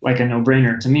like a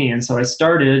no-brainer to me. And so I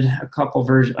started a couple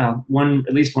versions,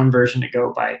 at least one version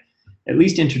ago, by at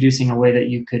least introducing a way that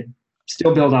you could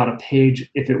still build out a page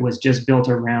if it was just built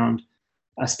around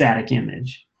a static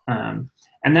image. And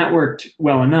that worked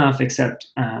well enough, except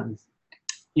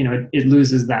it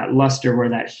loses that luster where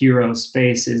that hero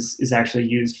space is actually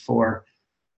used for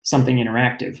something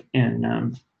interactive.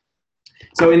 And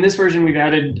so in this version, we've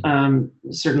added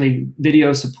certainly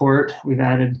video support. We've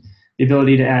added the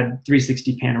ability to add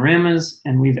 360 panoramas,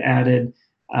 and we've added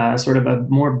sort of a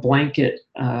more blanket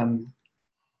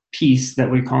piece that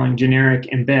we're calling generic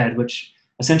embed, which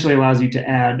essentially allows you to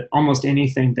add almost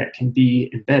anything that can be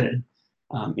embedded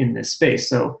in this space.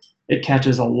 So it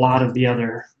catches a lot of the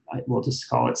other, we'll just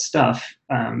call it stuff,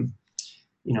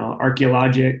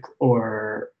 Archaeologic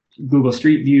or Google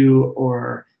Street View,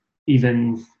 or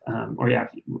even,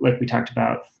 like we talked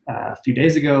about a few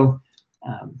days ago,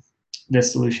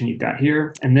 this solution you've got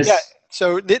here. And this. Yeah,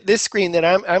 so this screen that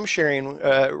I'm sharing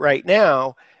right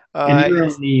now. And you're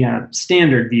in the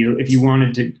standard view. If you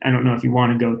wanted to, I don't know if you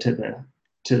want to go to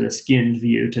the skinned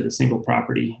view, to the single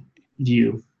property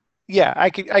view. Yeah, I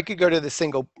could go to the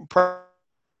single property.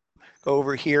 Go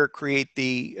over here, create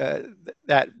the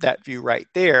that view right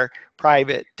there.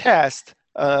 private test,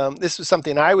 this was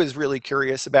something I was really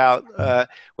curious about,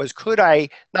 was could I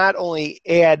not only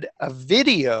add a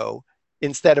video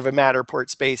instead of a Matterport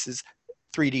Spaces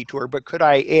 3D tour, but could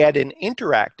I add an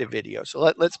interactive video? So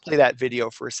let's play that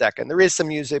video for a second. There is some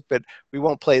music, but we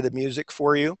won't play the music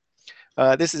for you.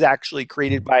 This is actually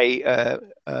created by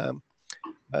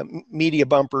Media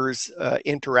Bumpers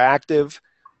Interactive,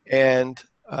 and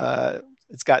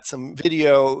it's got some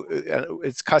video.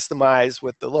 It's customized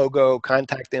with the logo,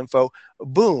 contact info,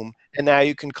 boom. And now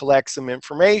you can collect some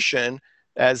information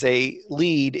as a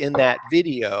lead in that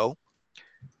video.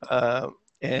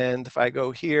 And if I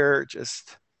go here,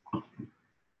 just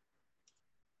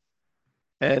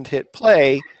and hit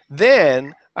play,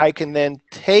 then I can then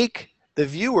take the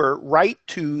viewer right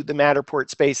to the Matterport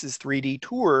Spaces 3D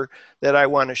tour that I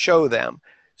want to show them.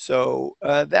 So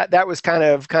that was kind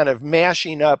of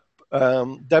mashing up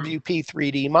WP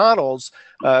 3D models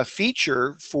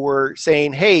feature for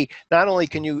saying, hey, not only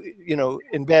can you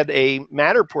embed a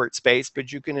Matterport space,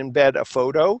 but you can embed a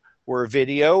photo or a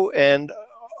video and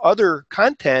other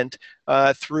content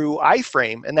through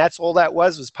iframe, and that's all that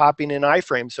was popping in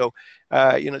iframe. So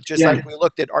just like we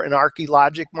looked at an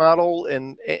Archilogic model,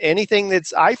 and anything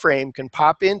that's iframe can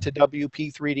pop into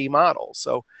WP 3D models.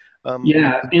 So and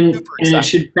it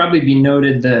should probably be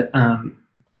noted that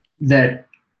that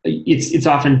it's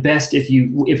often best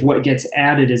if what gets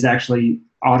added is actually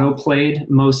auto-played.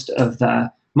 Most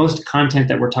content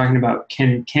that we're talking about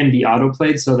can be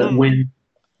auto-played, so that when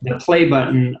the play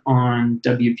button on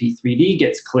WP3D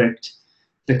gets clicked,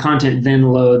 the content then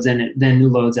loads, and it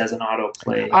then loads as an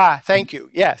autoplay. Thank you.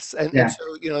 Yes, and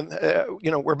so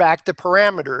we're back to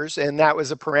parameters, and that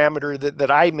was a parameter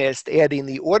that I missed, adding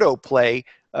the autoplay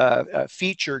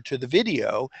feature to the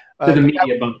video. To the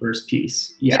Media Bumpers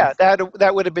piece. Yeah,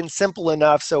 that would have been simple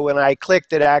enough. So when I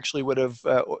clicked, it actually would have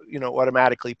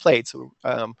automatically played. So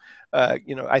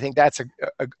I think that's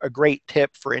a great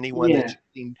tip for anyone that's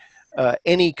using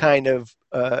any kind of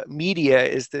media,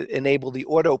 is to enable the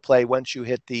autoplay once you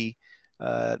hit the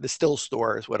still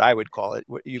store, is what I would call it.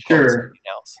 What you call it something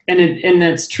else. And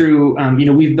that's true.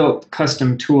 We've built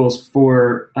custom tools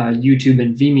for YouTube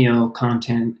and Vimeo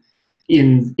content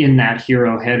in that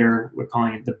hero header. We're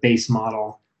calling it the base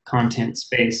model content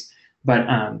space, but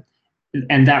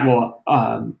and that will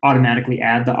automatically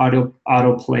add the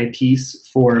autoplay piece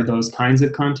for those kinds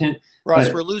of content.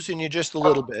 Ross, we're losing you just a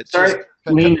little bit. Sorry,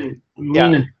 lean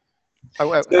in.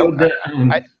 I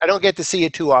don't get to see you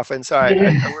too often, so I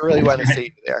really want to see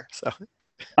you there.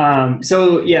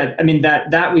 So yeah, I mean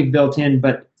that we've built in,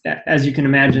 but as you can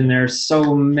imagine, there's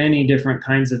so many different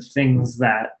kinds of things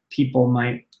that people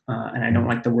might, and I don't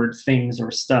like the word things or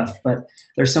stuff, but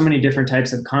there's so many different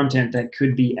types of content that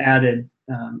could be added,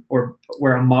 or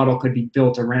where a model could be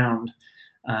built around.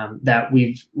 That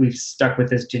we've stuck with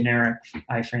this generic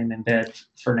iframe embed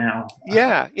for now.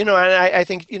 Yeah, and I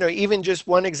think even just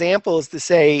one example is to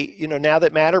say, now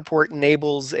that Matterport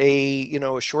enables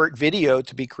a short video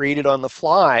to be created on the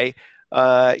fly,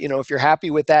 if you're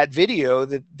happy with that video,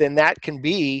 then that can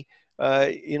be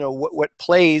what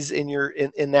plays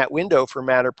in that window for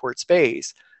Matterport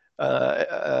Space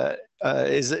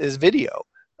is video.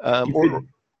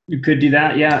 You could do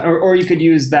that, yeah. Or you could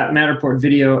use that Matterport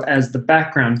video as the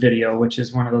background video, which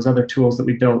is one of those other tools that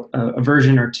we built a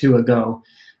version or two ago.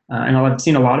 And I've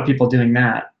seen a lot of people doing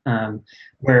that,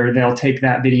 where they'll take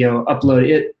that video, upload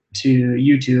it to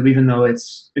YouTube, even though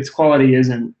its quality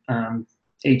isn't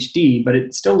HD, but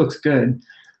it still looks good.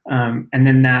 And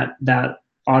then that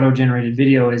auto-generated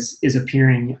video is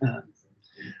appearing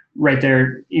right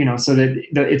there, so that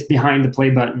it's behind the play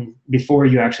button before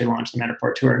you actually launch the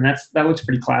Matterport tour, and that looks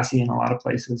pretty classy in a lot of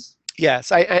places.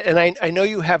 Yes, I know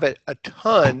you have a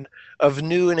ton of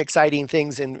new and exciting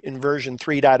things in version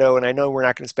 3.0, and I know we're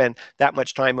not going to spend that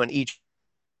much time on each.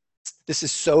 This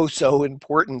is so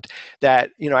important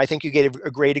that I think you gave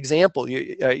a great example.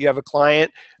 You have a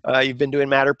client, you've been doing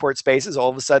Matterport Spaces, all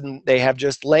of a sudden they have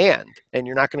just land, and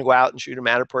you're not going to go out and shoot a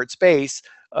Matterport space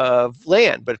of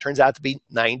land, but it turns out to be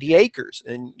 90 acres,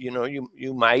 and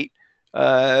you might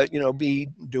be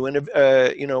doing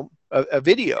a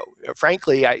video.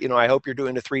 Frankly, I hope you're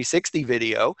doing a 360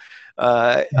 video,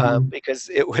 because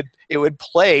it would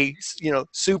play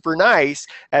super nice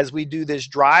as we do this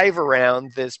drive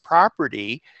around this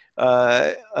property.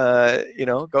 Go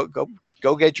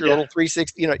get your little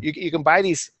 360. You can buy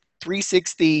these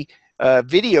 360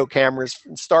 video cameras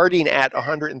starting at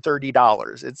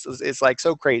 $130. It's like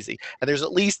so crazy. And there's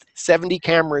at least 70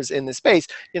 cameras in the space.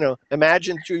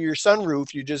 Imagine through your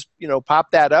sunroof, you just,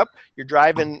 pop that up. You're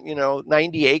driving,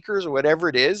 90 acres or whatever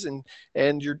it is,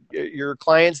 and your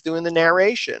client's doing the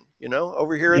narration.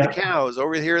 Over here are the cows,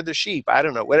 over here are the sheep. I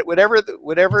don't know, whatever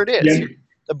it is. Yeah.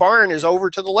 The barn is over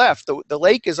to the left. The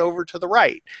lake is over to the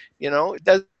right. It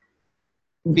does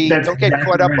don't get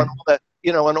caught up on all the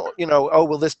oh,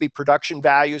 will this be production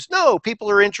values? No, people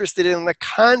are interested in the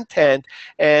content,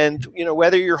 and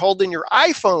whether you're holding your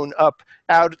iPhone up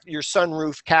out your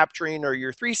sunroof capturing or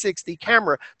your 360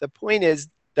 camera, the point is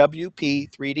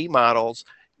WP 3D models.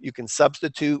 You can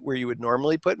substitute where you would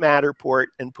normally put Matterport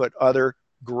and put other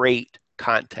great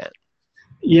content.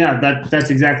 Yeah, that's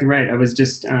exactly right. I was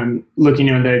just looking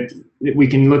at we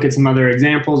can look at some other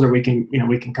examples, or we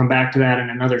can come back to that in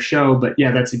another show. But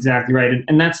yeah, that's exactly right.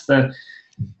 And that's the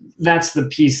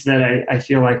piece that I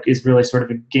feel like is really sort of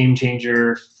a game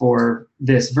changer for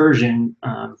this version,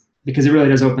 because it really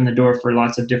does open the door for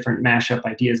lots of different mashup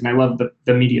ideas. And I love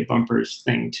the media bumpers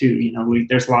thing too.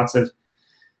 There's lots of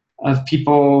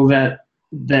people that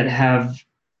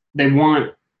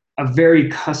want a very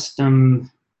custom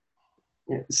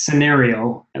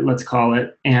scenario, let's call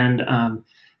it, and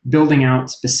building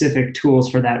out specific tools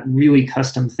for that really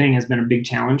custom thing has been a big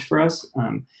challenge for us.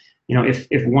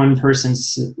 If one person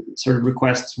sort of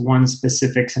requests one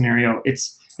specific scenario,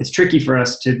 it's tricky for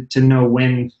us to know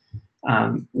when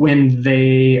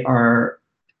they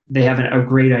have a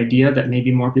great idea that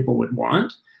maybe more people would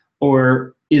want,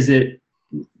 or is it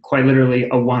quite literally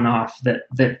a one-off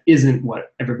that isn't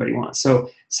what everybody wants. So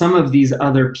some of these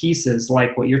other pieces,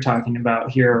 like what you're talking about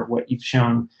here, what you've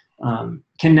shown,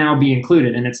 can now be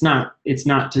included. And it's not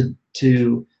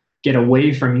to get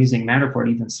away from using Matterport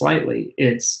even slightly.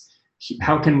 It's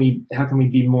how can we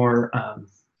be more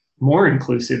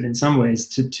inclusive in some ways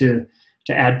to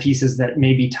add pieces that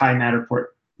maybe tie Matterport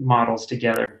models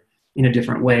together in a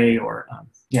different way, or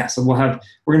so we're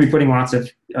going to be putting lots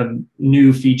of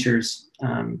new features,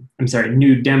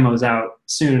 new demos out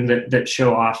soon that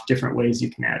show off different ways you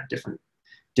can add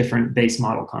different base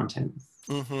model content.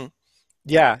 Mm-hmm.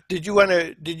 Yeah. Did you want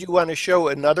to show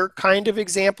another kind of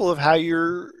example of how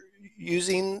you're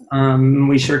using?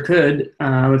 We sure could.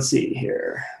 Let's see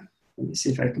here. Let me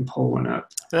see if I can pull one up.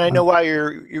 And I know while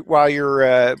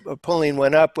you're pulling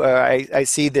one up, I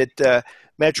see that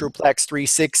Metroplex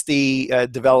 360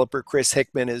 developer Chris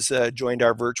Hickman has joined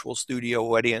our virtual studio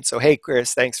audience. So hey,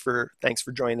 Chris, thanks for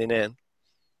joining in.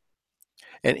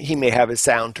 And he may have his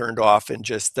sound turned off and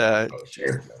just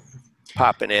sure.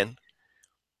 Popping in.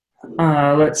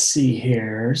 Let's see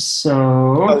here.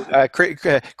 So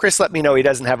Chris let me know he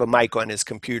doesn't have a mic on his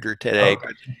computer today. Okay.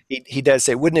 But he does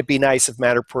say, wouldn't it be nice if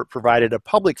Matterport provided a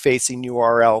public-facing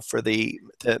URL for the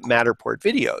Matterport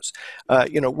videos?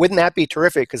 Wouldn't that be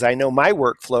terrific? Because I know my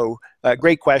workflow.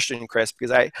 Great question, Chris.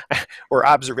 Because or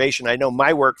observation. I know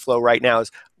my workflow right now is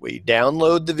we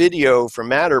download the video from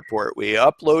Matterport, we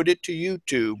upload it to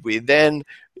YouTube, we then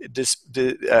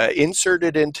insert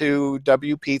it into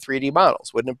WP 3D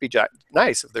models. Wouldn't it be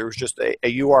nice if there was just a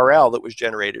URL that was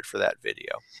generated for that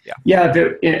video? Yeah,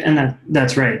 and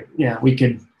that's right. Yeah, we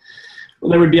could.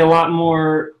 Well, there would be a lot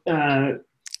more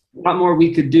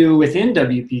we could do within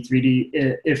WP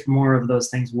 3D if more of those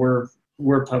things were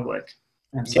public.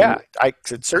 Absolutely. Yeah, I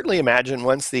could certainly imagine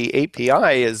once the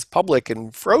API is public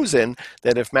and frozen,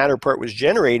 that if Matterport was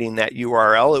generating that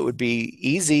URL, it would be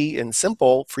easy and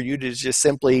simple for you to just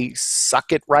simply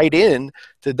suck it right in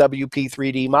to WP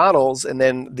 3D models, and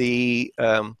then the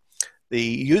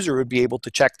user would be able to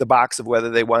check the box of whether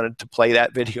they wanted to play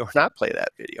that video or not play that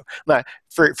video.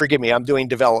 Forgive me, I'm doing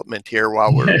development here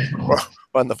while we're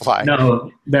on the fly. No,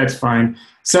 that's fine.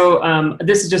 So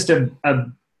this is just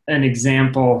an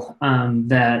example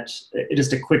that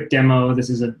just a quick demo. This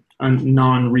is a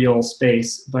non-real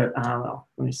space, but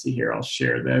let me see here. I'll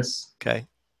share this. Okay.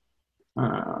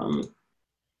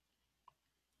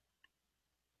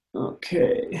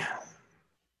 Okay.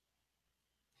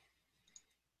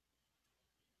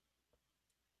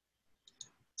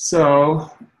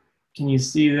 So can you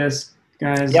see this,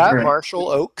 guys? Yeah, right. Marshall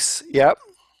Oaks. Yep.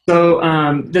 So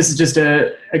this is just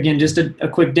a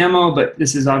quick demo, but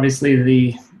this is obviously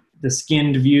the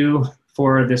skinned view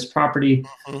for this property.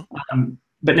 Mm-hmm.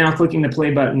 But now clicking the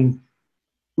play button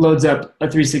loads up a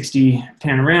 360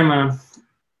 panorama,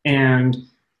 and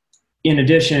in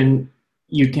addition,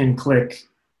 you can click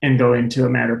and go into a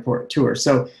Matterport tour.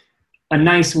 So a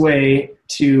nice way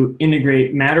to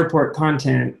integrate Matterport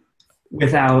content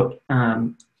without,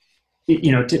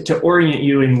 to orient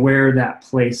you in where that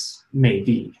place may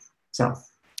be. So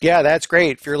Yeah, that's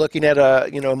great. If you're looking at a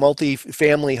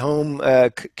multi-family home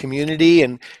community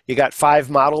and you got 5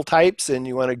 model types and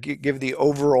you want to give the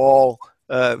overall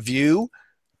view,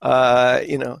 I'm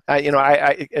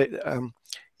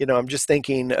just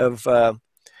thinking of the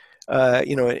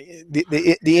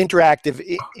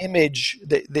interactive image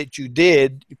that you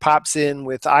did pops in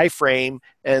with iframe,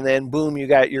 and then boom, you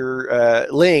got your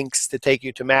links to take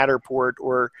you to Matterport,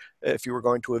 or if you were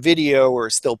going to a video or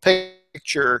a still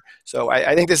picture. So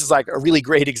I think this is like a really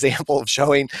great example of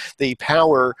showing the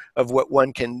power of what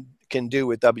one can do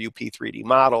with WP3D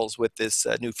models with this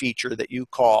new feature that you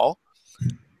call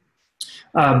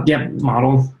Yeah,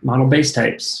 model base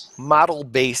types. model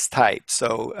base types.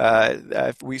 So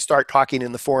if we start talking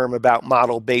in the forum about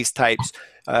model base types,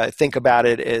 think about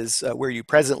it as where you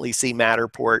presently see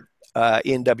Matterport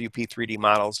in WP3D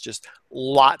models, just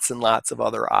lots and lots of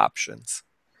other options.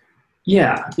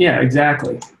 Yeah,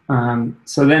 exactly.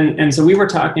 So we were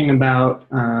talking about,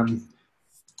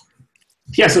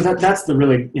 yeah, so that's the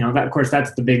really, that of course,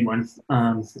 that's the big one.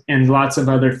 And lots of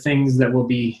other things that we'll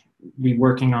be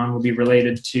working on will be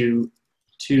related to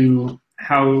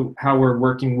how we're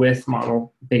working with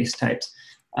model base types.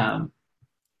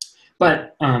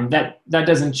 But that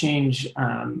doesn't change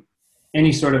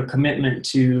any sort of commitment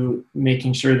to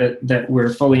making sure that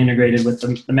we're fully integrated with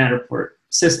the Matterport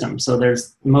system. So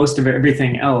there's most of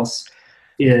everything else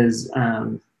is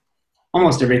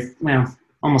almost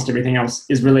everything else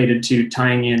is related to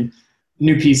tying in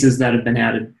new pieces that have been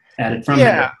added from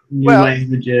Yeah, there, new well,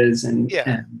 languages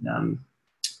yeah.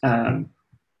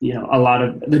 a lot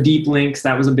of the deep links.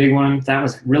 That was a big one. That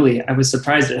was really, I was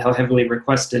surprised at how heavily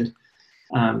requested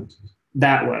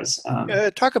that was.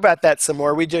 Talk about that some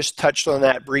more. We just touched on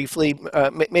that briefly.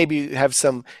 Maybe you have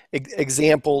some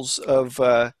examples of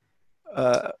how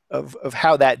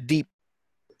that deep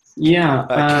Yeah.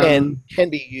 can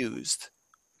be used.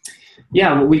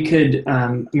 Yeah, well, we could.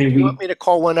 You want me to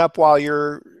call one up while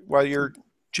you're Do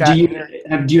chatting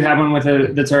there? you have one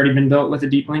that's already been built with a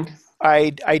deep link?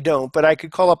 I don't, but I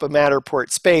could call up a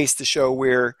Matterport space to show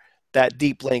where that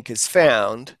deep link is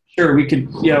found. Sure, we could.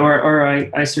 Yeah,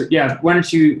 or yeah. Why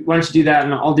don't you do that,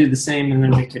 and I'll do the same, and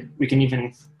then we can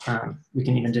even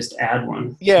just add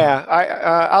one. Yeah,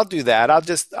 I'll do that.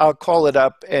 I'll call it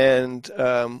up, and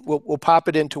we'll pop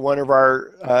it into one of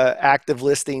our active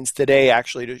listings today,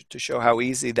 actually, to show how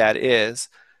easy that is.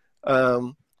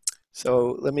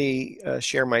 So let me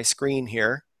share my screen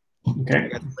here. Okay. I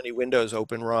got so many windows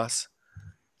open, Ross.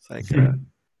 It's like let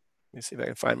me see if I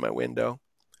can find my window,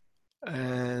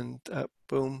 and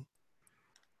boom.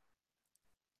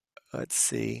 Let's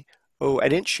see. Oh, I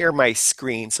didn't share my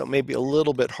screen, so maybe a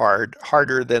little bit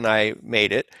harder than I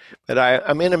made it. But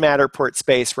I'm in a Matterport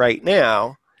space right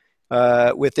now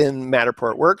within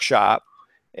Matterport Workshop.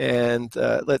 And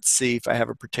let's see if I have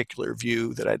a particular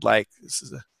view that I'd like. This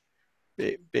is a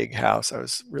big house I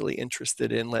was really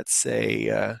interested in. Let's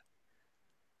say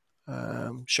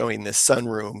showing this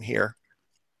sunroom here.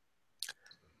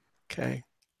 Okay.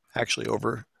 Actually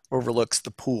overlooks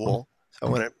the pool. So I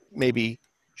want to maybe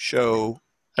show,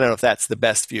 I don't know if that's the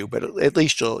best view, but at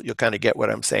least you'll kind of get what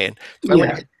I'm saying. So I'm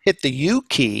going to hit the U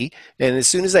key, and as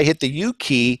soon as I hit the U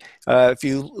key, if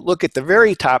you look at the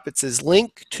very top, it says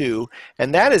link to,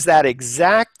 and that is that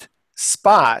exact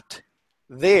spot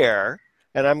there.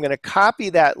 And I'm going to copy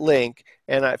that link,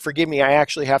 and forgive me, I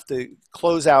actually have to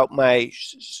close out my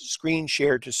screen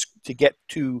share to get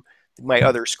to my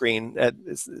other screen.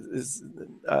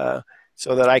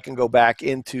 So that I can go back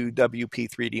into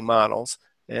WP3D models.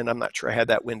 And I'm not sure I had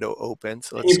that window open.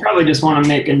 So you probably just want to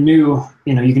make a new,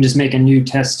 you can just make a new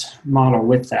test model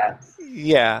with that.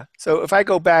 Yeah. So if I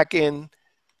go back in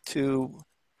to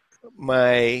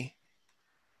my,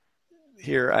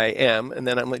 here I am, and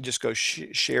then I'm going to just go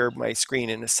share my screen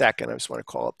in a second. I just want to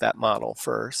call up that model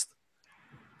first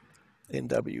in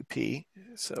WP.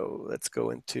 So let's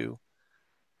go into,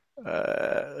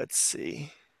 let's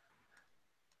see.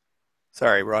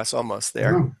 Sorry, Ross, almost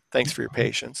there. Oh. Thanks for your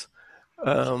patience.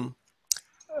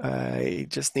 I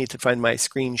just need to find my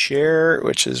screen share,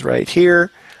 which is right here,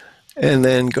 and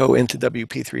then go into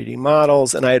WP3D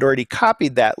models. And I had already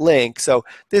copied that link. So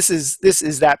this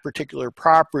is that particular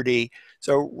property.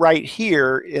 So right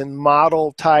here in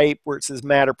model type, where it says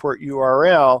Matterport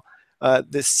URL,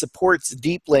 this supports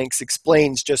deep links,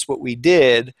 explains just what we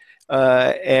did.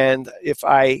 And if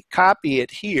I copy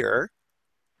it here,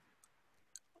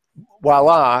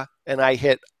 voila, and I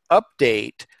hit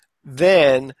update,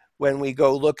 then when we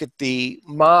go look at the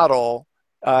model,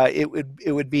 it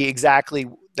would be exactly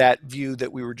that view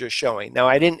that we were just showing. Now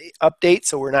I didn't update,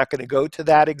 so we're not going to go to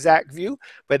that exact view,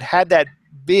 but had that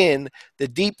been the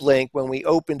deep link when we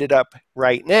opened it up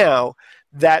right now,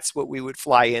 that's what we would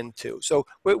fly into. So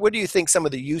what do you think some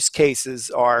of the use cases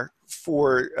are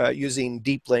for using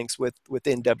deep links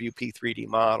within WP3D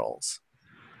models?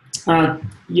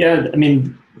 Yeah, I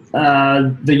mean,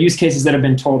 the use cases that have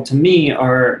been told to me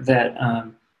are that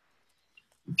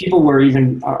people are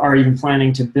even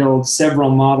planning to build several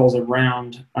models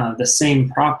around the same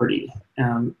property,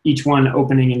 each one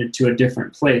opening into a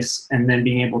different place, and then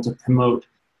being able to promote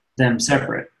them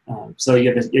separate. So you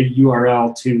have a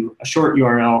URL to a short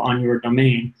URL on your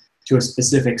domain to a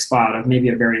specific spot of maybe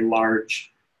a very large.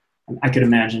 I could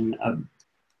imagine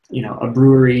a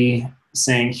brewery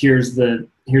saying here's the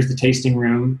tasting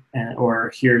room,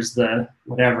 or here's the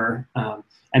whatever.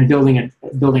 And building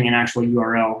an actual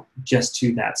URL just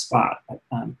to that spot.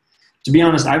 To be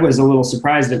honest, I was a little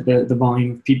surprised at the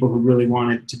volume of people who really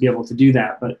wanted to be able to do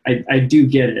that, but I do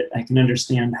get it. I can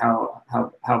understand how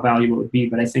valuable it would be,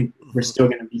 but I think we're still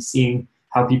going to be seeing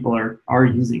how people are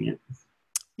using it.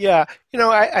 Yeah,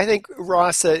 I think,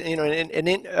 Ross,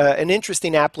 an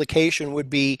interesting application would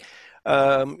be,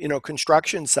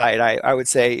 construction site. I would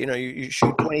say, you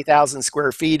shoot 20,000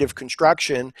 square feet of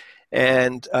construction,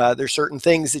 and there's certain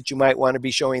things that you might want to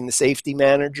be showing the safety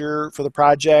manager for the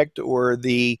project or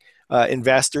the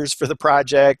investors for the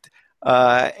project.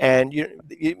 And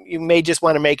you may just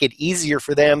want to make it easier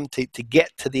for them to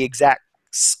get to the exact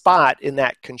spot in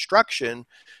that construction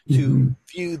to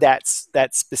view that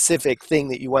specific thing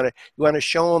that you want to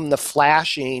show them the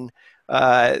flashing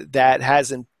that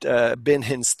hasn't been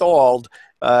installed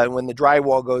when the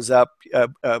drywall goes up,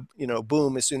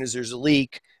 boom, as soon as there's a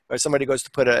leak or somebody goes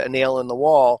to put a nail in the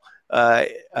wall,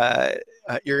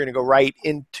 you're going to go right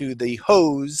into the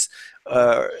hose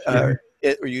or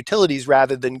utilities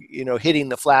rather than hitting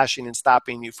the flashing and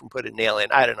stopping you from putting a nail in.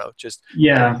 I don't know, just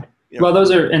yeah. Well,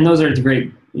 those are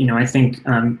great. I think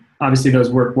obviously those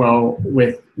work well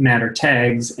with Matter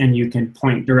tags, and you can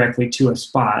point directly to a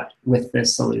spot with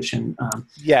this solution.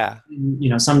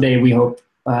 Someday we hope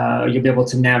you'll be able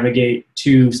to navigate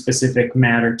to specific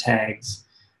Matter tags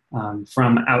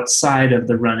from outside of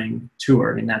the running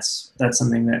tour. I mean, that's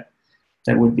something that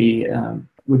would be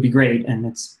great, and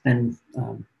it's been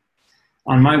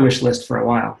on my wish list for a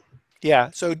while.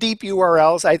 Yeah, so deep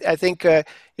URLs, I think,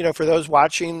 for those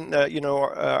watching,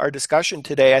 our discussion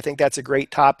today, I think that's a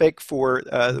great topic for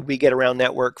the We Get Around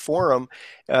Network forum,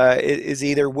 is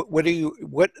either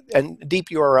and deep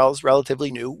URLs, relatively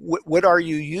new, what are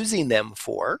you using them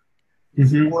for?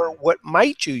 Or what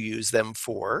might you use them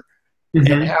for?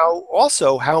 And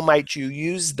how might you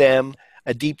use them,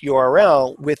 a deep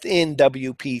URL, within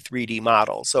WP3D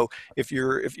models? So if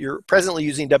you're presently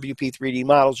using WP3D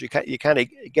models, you kind of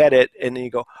get it, and then you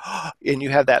go, and you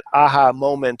have that aha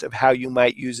moment of how you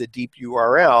might use a deep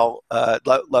URL.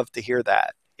 Love to hear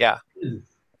that. Yeah,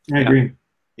 I agree.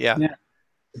 Yeah.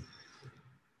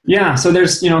 Yeah, so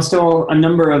there's still a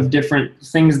number of different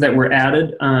things that were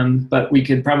added, but we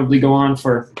could probably go on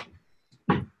for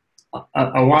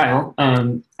a while.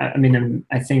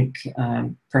 I think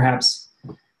perhaps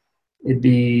it'd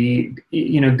be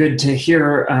good to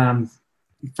hear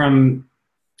from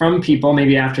people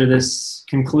maybe after this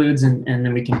concludes, and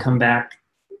then we can come back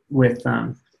with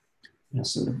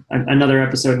sort of another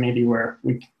episode maybe where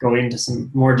we go into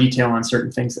some more detail on certain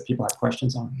things that people have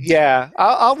questions on. Yeah,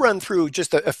 I'll run through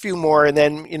just a few more, and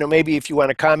then maybe if you want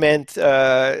to comment,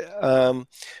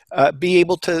 be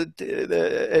able to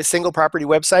a single property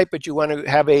website, but you want to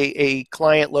have a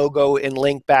client logo and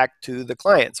link back to the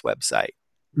client's website.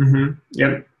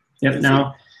 Yep.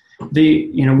 Now,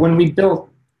 when we built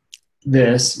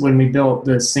the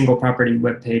single property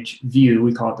webpage view,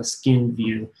 we call it the skin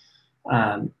view.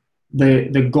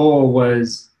 The goal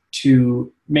was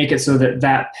to make it so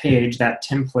that page, that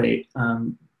template,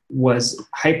 was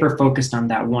hyper focused on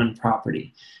that one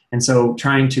property, and so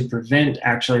trying to prevent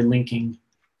actually linking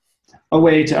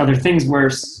away to other things where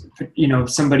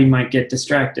somebody might get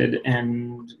distracted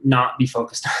and not be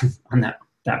focused on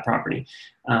that property.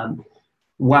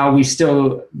 While we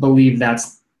still believe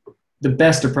that's the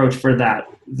best approach for that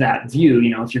view,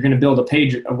 if you're going to build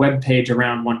a web page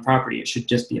around one property, it should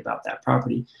just be about that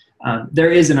property.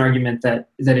 There is an argument that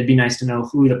it'd be nice to know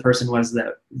who the person was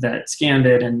that scanned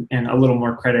it, and a little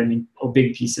more credit. I mean, a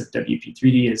big piece of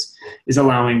WP3D is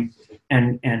allowing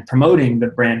and promoting the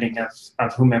branding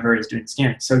of whomever is doing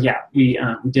scanning. So yeah, we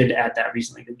did add that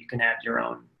recently, that you can add your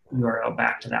own URL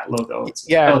back to that logo. It's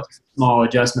a Yeah. relatively small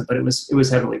adjustment, but it was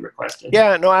heavily requested.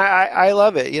 Yeah, no, I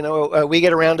love it. We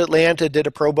get around Atlanta, did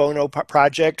a pro bono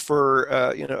project for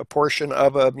a portion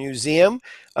of a museum,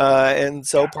 and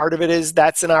so part of it is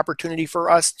that's an opportunity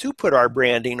for us to put our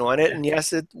branding on it. And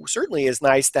yes, it certainly is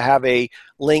nice to have a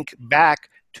link back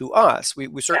to us. We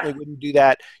certainly wouldn't do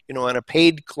that, on a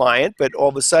paid client, but all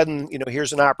of a sudden,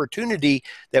 here's an opportunity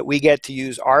that we get to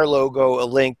use our logo, a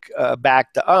link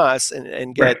back to us,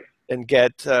 and get. Right. And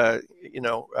get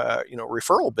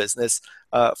referral business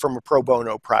from a pro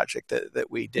bono project that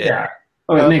we did. Yeah.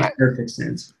 Oh, it makes perfect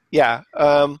sense. Yeah.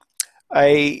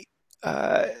 I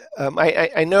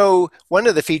know one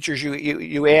of the features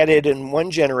you added in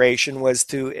one generation was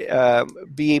to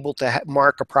be able to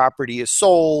mark a property as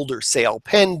sold or sale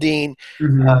pending,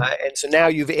 Mm-hmm. and so now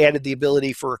you've added the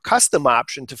ability for a custom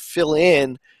option to fill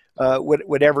in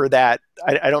whatever that,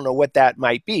 I don't know what that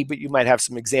might be, but you might have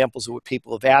some examples of what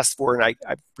people have asked for. And I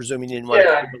presume you didn't want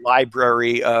to do the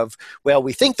library of, well,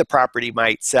 we think the property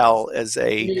might sell as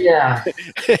a. Yeah,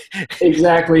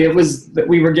 exactly. It was that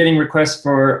we were getting requests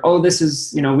for, this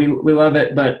is, we love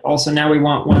it, but also now we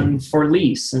want one for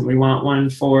lease and we want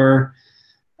one for,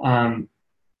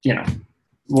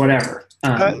 whatever.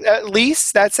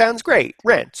 Lease, that sounds great.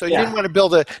 Rent. So you didn't want to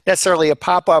build necessarily a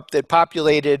pop-up that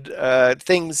populated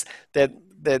things that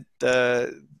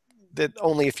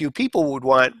only a few people would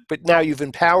want, but now you've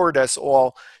empowered us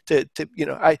all to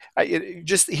I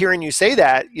just hearing you say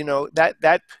that,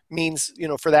 that means,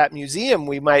 for that museum,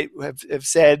 we might have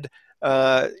said,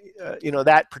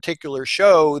 that particular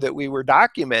show that we were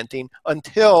documenting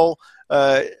until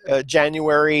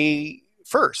January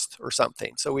 1st or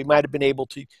something. So we might have been able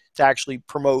to actually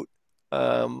promote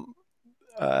some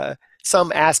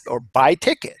aspect or buy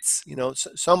tickets,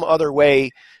 some other way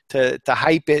to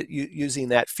hype it using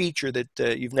that feature that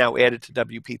you've now added to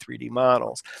WP3D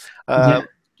models.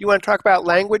 You want to talk about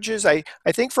languages? I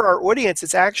think for our audience,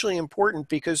 it's actually important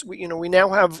because we now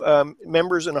have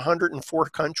members in 104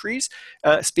 countries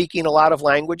speaking a lot of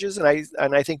languages, and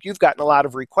I think you've gotten a lot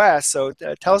of requests. So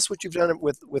tell us what you've done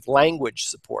with language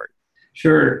support.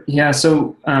 Sure. Yeah.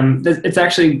 So it's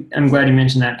actually, I'm glad you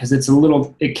mentioned that because it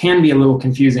can be a little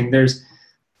confusing.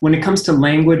 When it comes to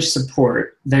language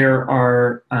support,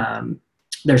 there's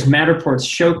Matterport's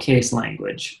showcase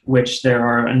language, which there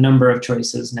are a number of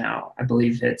choices now. I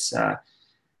believe it's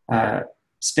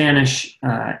Spanish,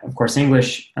 of course,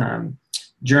 English,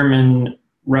 German,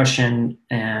 Russian,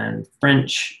 and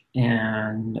French,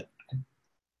 and I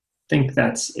think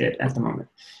that's it at the moment.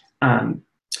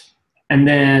 And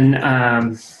then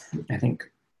I think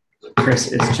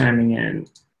Chris is chiming in.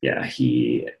 Yeah,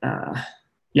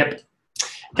 yep.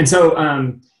 And so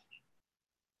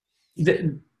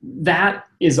that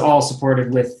is all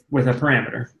supported with a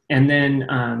parameter. And then,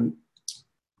 and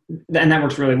that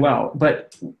works really well.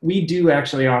 But we do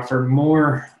actually offer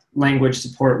more language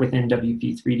support within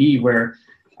WP3D where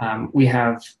we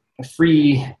have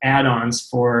free add-ons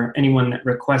for anyone that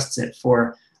requests it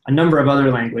for a number of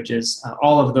other languages,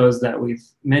 all of those that we've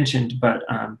mentioned, but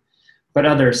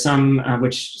others, some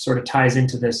which sort of ties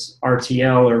into this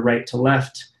RTL or right to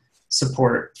left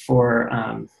support for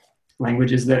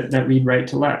languages that read right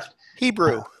to left.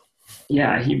 Hebrew.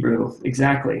 Hebrew,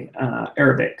 exactly.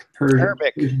 Arabic, Persian,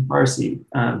 Farsi.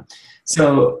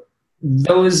 So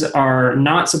those are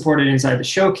not supported inside the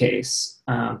showcase,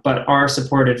 but are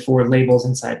supported for labels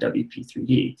inside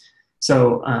WP3D.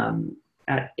 So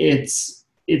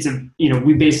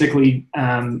we basically,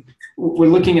 we're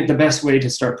looking at the best way to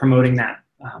start promoting that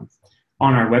on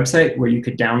our website where you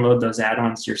could download those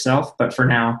add-ons yourself. But for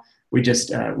now, we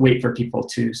just wait for people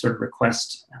to sort of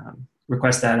request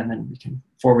that, and then we can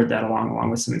forward that along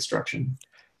with some instruction.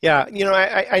 Yeah,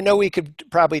 I know we could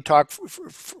probably talk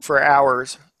for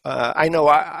hours. I know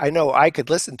I could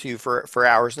listen to you for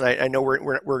hours, and I know we're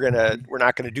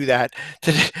not gonna do that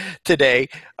today.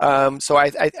 So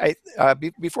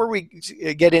before we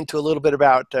get into a little bit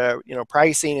about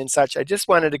pricing and such, I just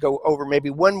wanted to go over maybe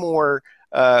one more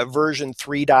version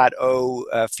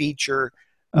 3.0 feature,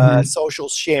 social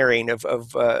sharing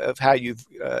of how you've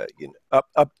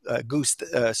goosed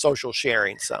social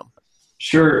sharing some.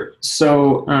 Sure.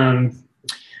 So.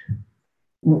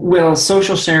 Well,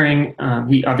 social sharing,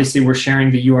 we're sharing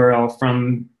the URL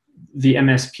from the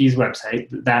MSP's website.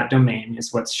 That domain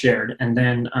is what's shared. And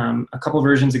then a couple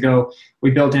versions ago,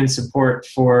 we built in support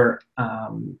for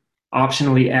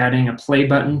optionally adding a play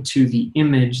button to the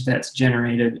image that's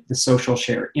generated, the social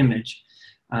share image.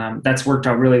 That's worked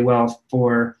out really well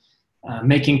for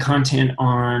making content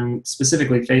on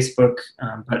specifically Facebook,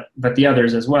 but the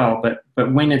others as well.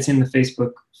 But when it's in the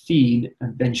Facebook feed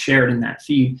and been shared in that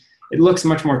feed, it looks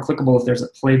much more clickable if there's a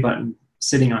play button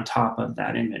sitting on top of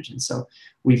that image. And so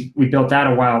we built that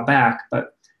a while back.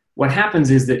 But what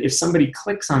happens is that if somebody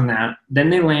clicks on that, then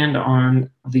they land on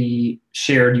the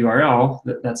shared URL.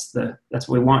 That's what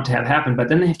we want to have happen. But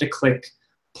then they have to click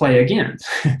play again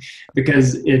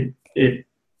because it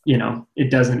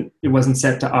wasn't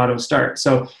set to auto start.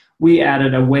 So we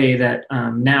added a way that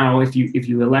now if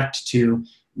you elect to,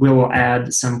 we'll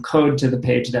add some code to the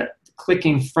page that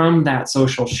clicking from that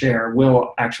social share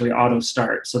will actually auto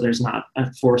start. So there's not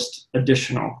a forced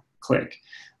additional click.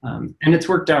 And it's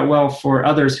worked out well for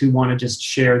others who want to just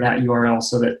share that URL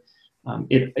so that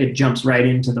it jumps right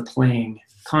into the playing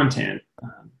content,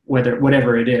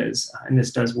 whatever it is. And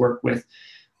this does work with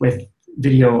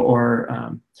video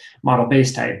or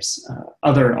model-based types,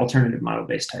 other alternative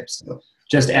model-based types. So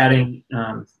just adding,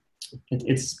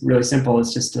 it's really simple.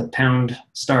 It's just a pound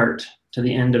start to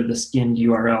the end of the skinned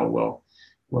URL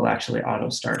will actually auto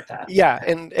start that. Yeah,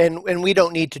 and we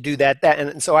don't need to do that.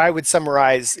 And so I would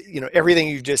summarize, everything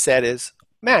you just said is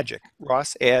magic.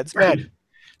 Ross adds magic.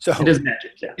 So it is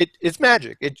magic. Yeah, it's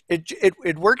magic.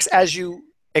 It works as you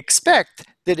expect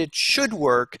that it should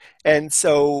work. And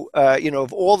so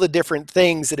of all the different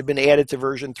things that have been added to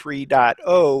version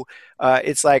 3.0,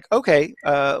 it's like, okay,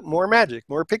 more magic,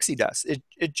 more pixie dust.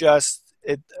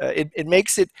 It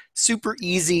makes it super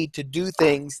easy to do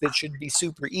things that should be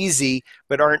super easy,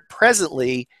 but aren't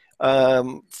presently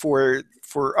for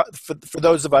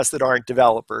those of us that aren't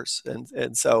developers.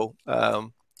 And so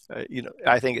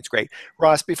I think it's great.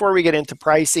 Ross, before we get into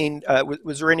pricing,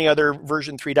 was there any other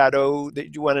version 3.0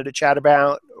 that you wanted to chat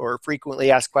about or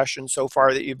frequently asked questions so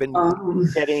far that you've been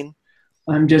getting?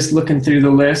 I'm just looking through the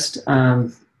list.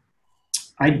 I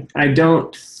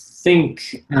don't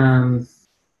think.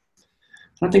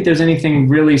 I don't think there's anything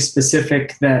really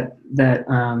specific that's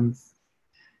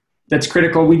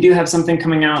critical. We do have something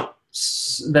coming out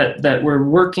that we're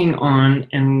working on,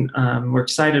 and we're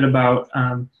excited about.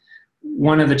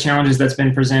 One of the challenges that's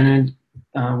been presented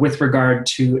with regard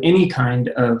to any kind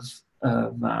of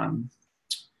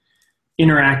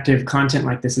interactive content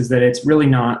like this is that it's really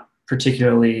not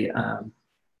particularly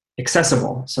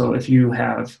accessible. So if you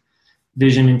have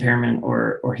vision impairment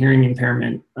or hearing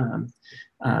impairment,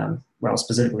 well,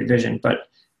 specifically vision, but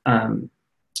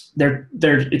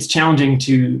it's challenging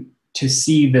to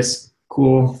see this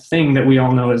cool thing that we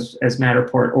all know as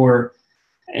Matterport or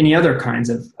any other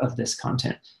kinds of this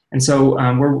content. And so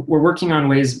we're working on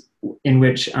ways in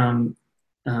which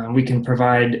we can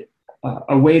provide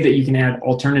a way that you can add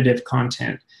alternative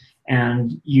content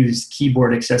and use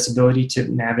keyboard accessibility to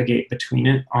navigate between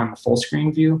it on the full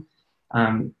screen view.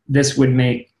 This would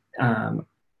make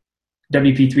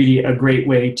WP3D a great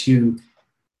way to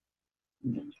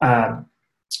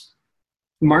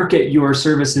market your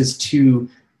services to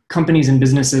companies and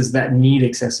businesses that need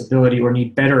accessibility or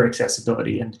need better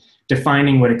accessibility. And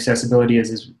defining what accessibility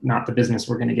is not the business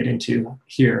we're going to get into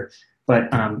here, but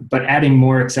adding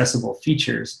more accessible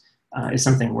features is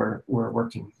something we're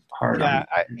working hard on.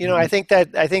 I think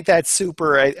that's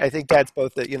super. I think that's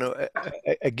both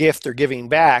a gift or giving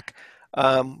back.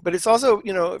 But it's also,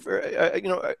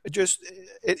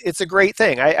 it's a great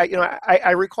thing.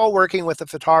 I recall working with a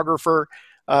photographer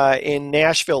in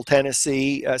Nashville,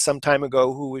 Tennessee, some time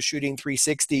ago, who was shooting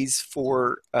 360s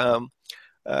for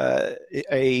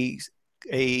a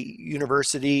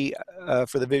university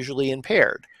for the visually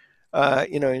impaired.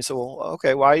 And so, well,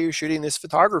 okay, why are you shooting this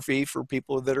photography for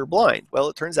people that are blind? Well,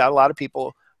 it turns out a lot of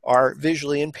people are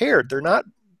visually impaired. They're not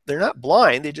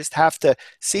blind. They just have to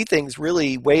see things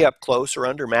really way up close or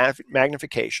under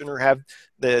magnification or have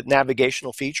the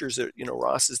navigational features that,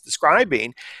 Ross is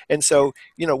describing. And so,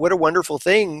 what a wonderful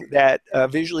thing that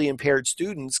visually impaired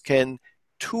students can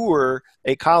tour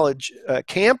a college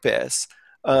campus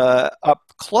up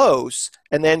close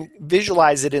and then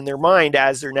visualize it in their mind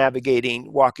as they're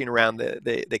navigating, walking around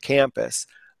the campus.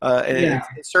 And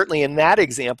certainly in that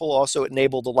example also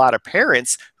enabled a lot of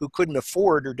parents who couldn't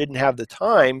afford or didn't have the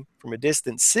time from a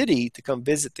distant city to come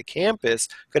visit the campus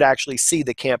could actually see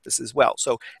the campus as well.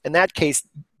 So in that case,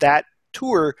 that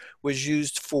tour was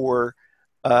used for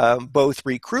both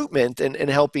recruitment and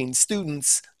helping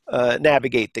students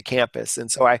navigate the campus.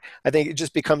 And so I think it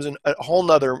just becomes a whole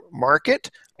nother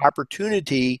market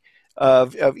opportunity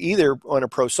of either on a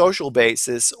pro-social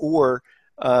basis or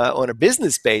on a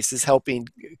business basis, helping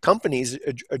companies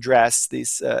address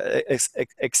these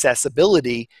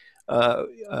accessibility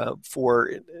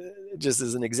for, just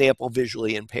as an example,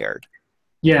 visually impaired.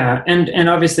 Yeah, and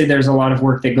obviously there's a lot of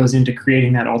work that goes into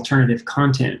creating that alternative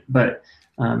content, but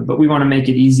we want to make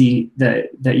it easy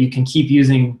that you can keep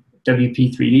using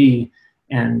WP3D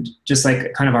And just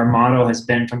like kind of our motto has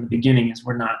been from the beginning is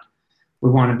we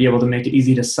want to be able to make it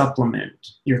easy to supplement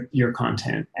your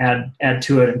content, add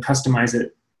to it and customize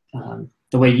it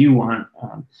the way you want,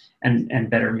 and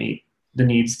better meet the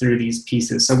needs through these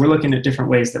pieces. So we're looking at different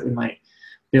ways that we might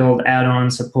build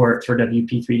add-on support for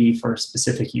WP3D for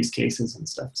specific use cases and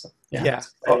stuff. So yeah.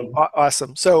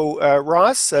 Awesome. So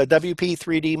Ross,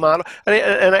 WP3D model,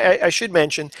 and I should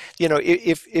mention,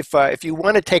 if you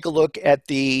want to take a look at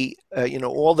the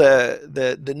all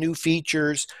the new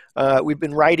features, we've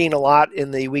been writing a lot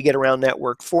in the We Get Around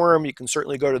Network forum. You can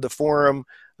certainly go to the forum,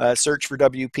 search for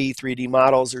WP3D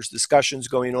models. There's discussions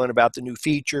going on about the new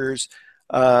features.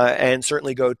 And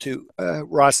certainly go to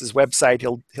Ross's website,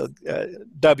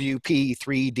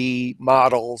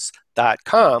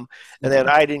 WP3Dmodels.com. And then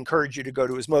I'd encourage you to go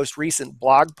to his most recent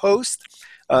blog post.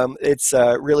 It's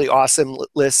really awesome,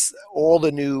 lists all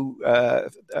the new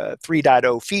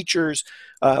 3.0 features,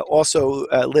 also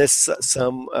lists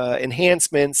some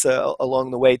enhancements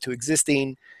along the way to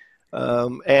existing.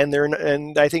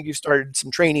 And I think you started some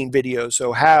training videos.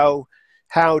 So how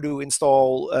to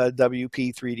install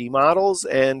WP3D models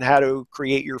and how to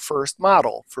create your first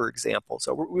model, for example.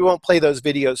 So we won't play those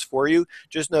videos for you.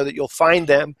 Just know that you'll find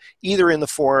them either in the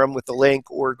forum with the link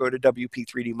or go to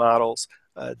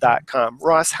WP3Dmodels.com.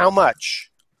 Ross, how much?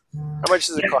 How much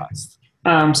does it cost?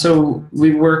 So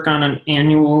we work on an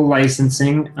annual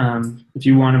licensing. If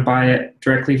you want to buy it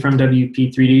directly from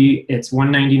WP3D, it's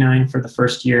 $199 for the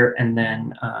first year, and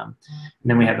then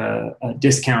we have a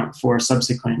discount for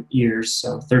subsequent years,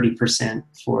 so 30%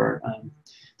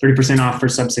 off for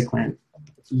subsequent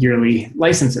yearly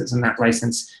licenses, and that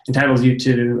license entitles you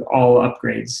to all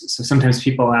upgrades. So sometimes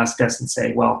people ask us and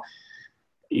say, well,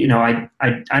 I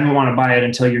don't want to buy it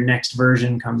until your next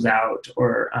version comes out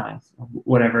or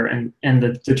whatever. And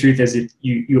the truth is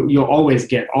you'll always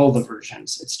get all the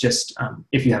versions. It's just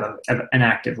if you have an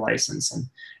active license.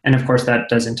 And of course that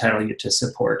does entitle you to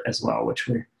support as well, which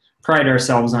we pride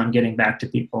ourselves on getting back to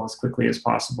people as quickly as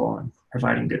possible and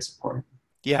providing good support.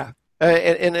 Yeah.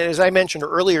 And as I mentioned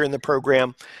earlier in the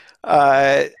program,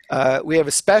 we have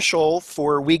a special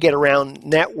for We Get Around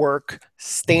Network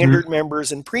standard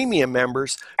members and premium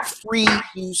members, free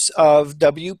use of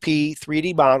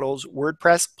WP3D Models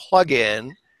WordPress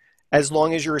plugin, as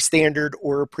long as you're a standard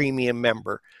or a premium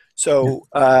member. So,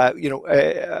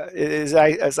 as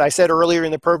I said earlier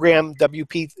in the program,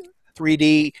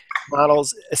 WP3D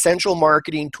Models essential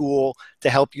marketing tool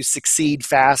to help you succeed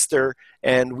faster.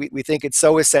 And we think it's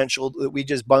so essential that we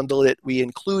just bundle it, we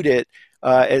include it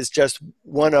as just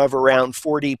one of around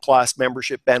 40 plus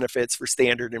membership benefits for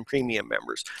standard and premium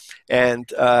members.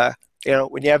 And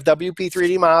when you have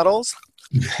WP3D models,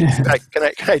 can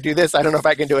I do this? I don't know if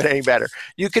I can do it any better.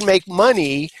 You can make more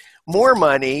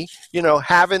money,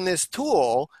 having this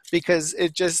tool, because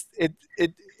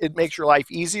it makes your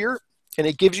life easier and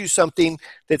it gives you something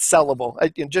that's sellable.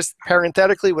 Just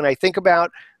parenthetically, when I think about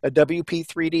a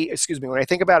when I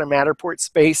think about a Matterport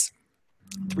Space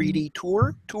 3D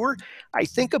tour, I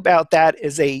think about that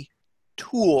as a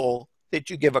tool that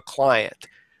you give a client.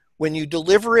 When you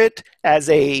deliver it as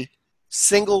a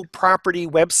single property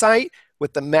website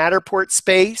with the Matterport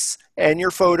Space and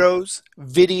your photos,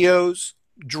 videos,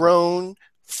 drone,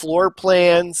 floor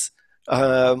plans,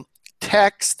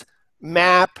 text,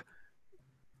 map,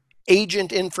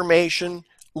 agent information,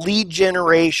 lead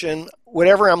generation,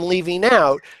 whatever I'm leaving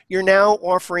out, you're now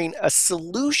offering a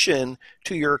solution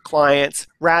to your clients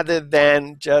rather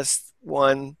than just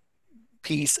one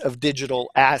piece of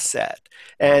digital asset.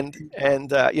 And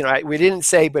we didn't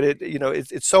say, but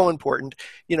it's so important.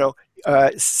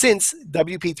 Since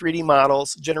WP3D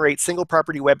models generate single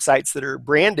property websites that are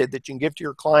branded that you can give to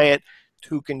your client,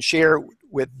 who can share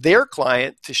with their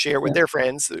client to share with their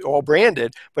friends, all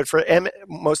branded. But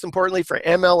most importantly for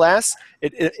MLS,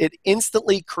 it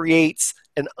instantly creates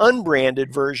an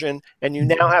unbranded version, and you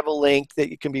now have a link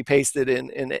that can be pasted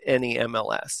in any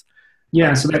MLS.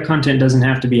 Yeah, so that content doesn't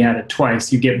have to be added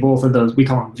twice. You get both of those. We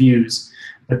call them views.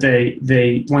 But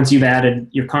they once you've added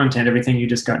your content, everything you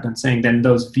just got done saying, then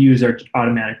those views are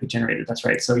automatically generated. That's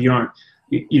right. So you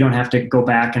don't have to go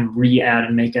back and re-add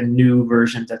and make a new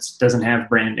version that doesn't have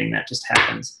branding. That just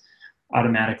happens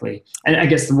automatically. And I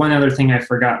guess the one other thing I've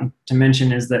forgotten to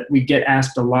mention is that we get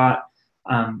asked a lot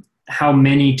how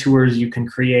many tours you can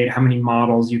create, how many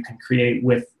models you can create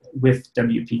with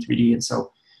WP3D. And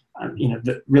so,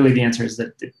 really the answer is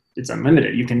that it's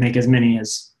unlimited. You can make as many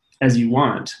as you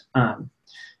want.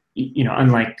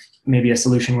 Unlike maybe a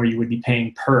solution where you would be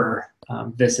paying per.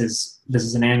 This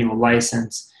is an annual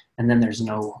license. And then there's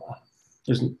no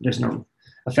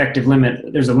effective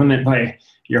limit. There's a limit by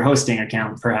your hosting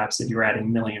account, perhaps, that you're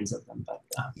adding millions of them. But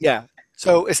Yeah.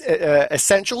 So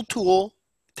essential tool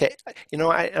to, and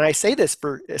I say this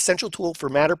for essential tool for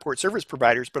Matterport service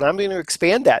providers, but I'm going to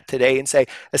expand that today and say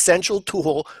essential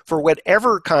tool for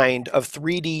whatever kind of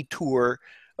 3D tour,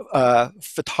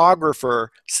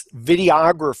 photographer,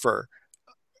 videographer,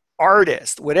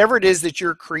 artist, whatever it is that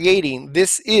you're creating,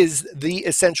 this is the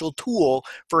essential tool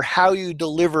for how you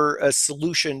deliver a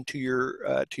solution to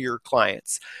your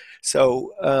clients.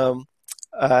 So,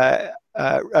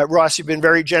 Ross, you've been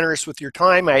very generous with your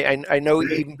time. I know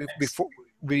even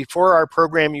before our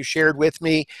program, you shared with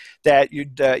me that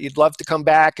you'd love to come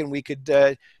back and we could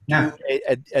do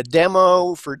a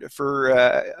demo of WP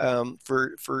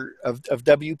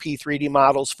 3D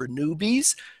models for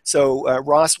newbies. So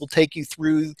Ross will take you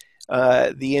through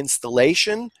the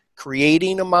installation,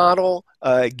 creating a model,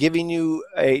 giving you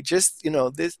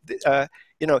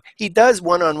he does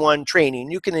one-on-one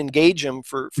training. You can engage him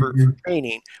for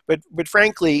training, but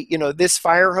frankly, this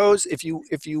fire hose, if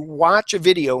you watch a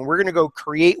video, and we're going to go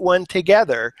create one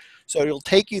together, so it'll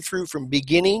take you through from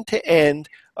beginning to end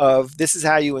of this is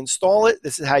how you install it,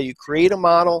 this is how you create a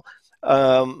model,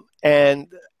 and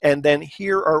then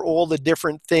here are all the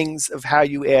different things of how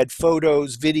you add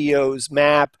photos, videos,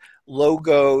 map,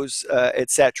 logos,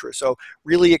 etc. So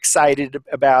really excited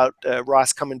about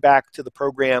Ross coming back to the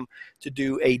program to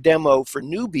do a demo for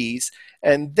newbies.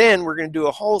 And then we're going to do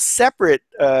a whole separate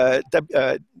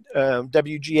WGAN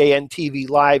TV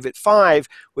Live at 5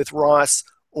 with Ross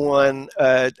on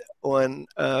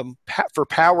for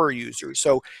power users.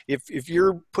 So if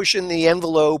you're pushing the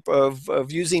envelope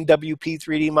of using WP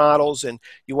 3D models and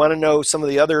you want to know some of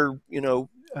the other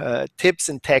tips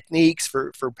and techniques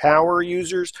for power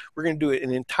users, we're going to do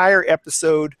an entire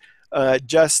episode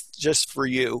just for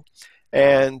you,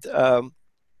 and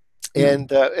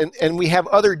we have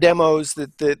other demos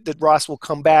that Ross will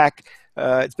come back.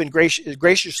 It's been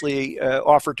graciously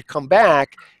offered to come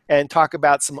back and talk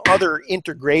about some other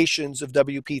integrations of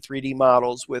WP 3D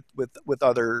models with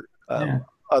other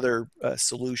other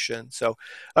solutions. So,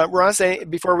 Ross,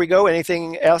 before we go,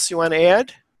 anything else you want to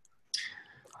add?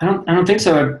 I don't think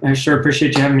so. I sure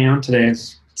appreciate you having me on today.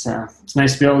 It's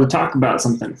nice to be able to talk about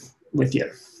something with you.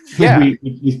 Yeah.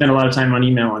 We spend a lot of time on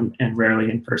email and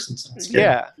rarely in person, so it's good.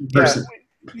 Yeah. In person.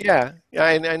 Yeah.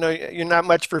 I know you're not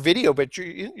much for video, but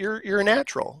you're a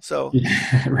natural. So.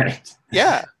 Yeah, right.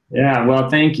 Yeah. Yeah. Well,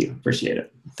 thank you. Appreciate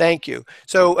it. Thank you.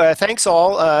 So thanks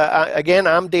all. Again,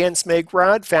 I'm Dan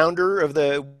Smigrod, founder of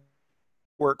the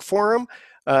Work Forum.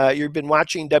 You've been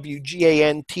watching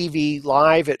WGAN TV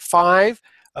Live at 5.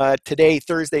 Today,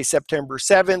 Thursday, September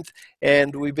 7th,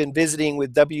 and we've been visiting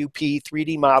with WP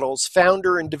 3D Models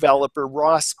founder and developer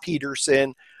Ross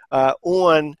Peterson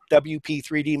on WP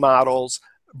 3D Models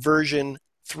version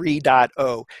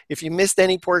 3.0. If you missed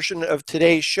any portion of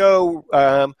today's show,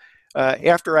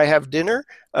 after I have dinner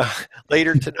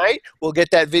later tonight, we'll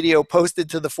get that video posted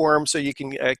to the forum so you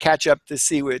can catch up to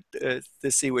see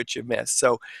what you missed.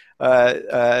 So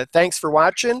thanks for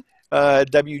watching.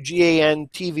 WGAN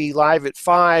TV Live at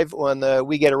 5 on the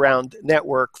We Get Around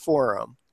Network forum.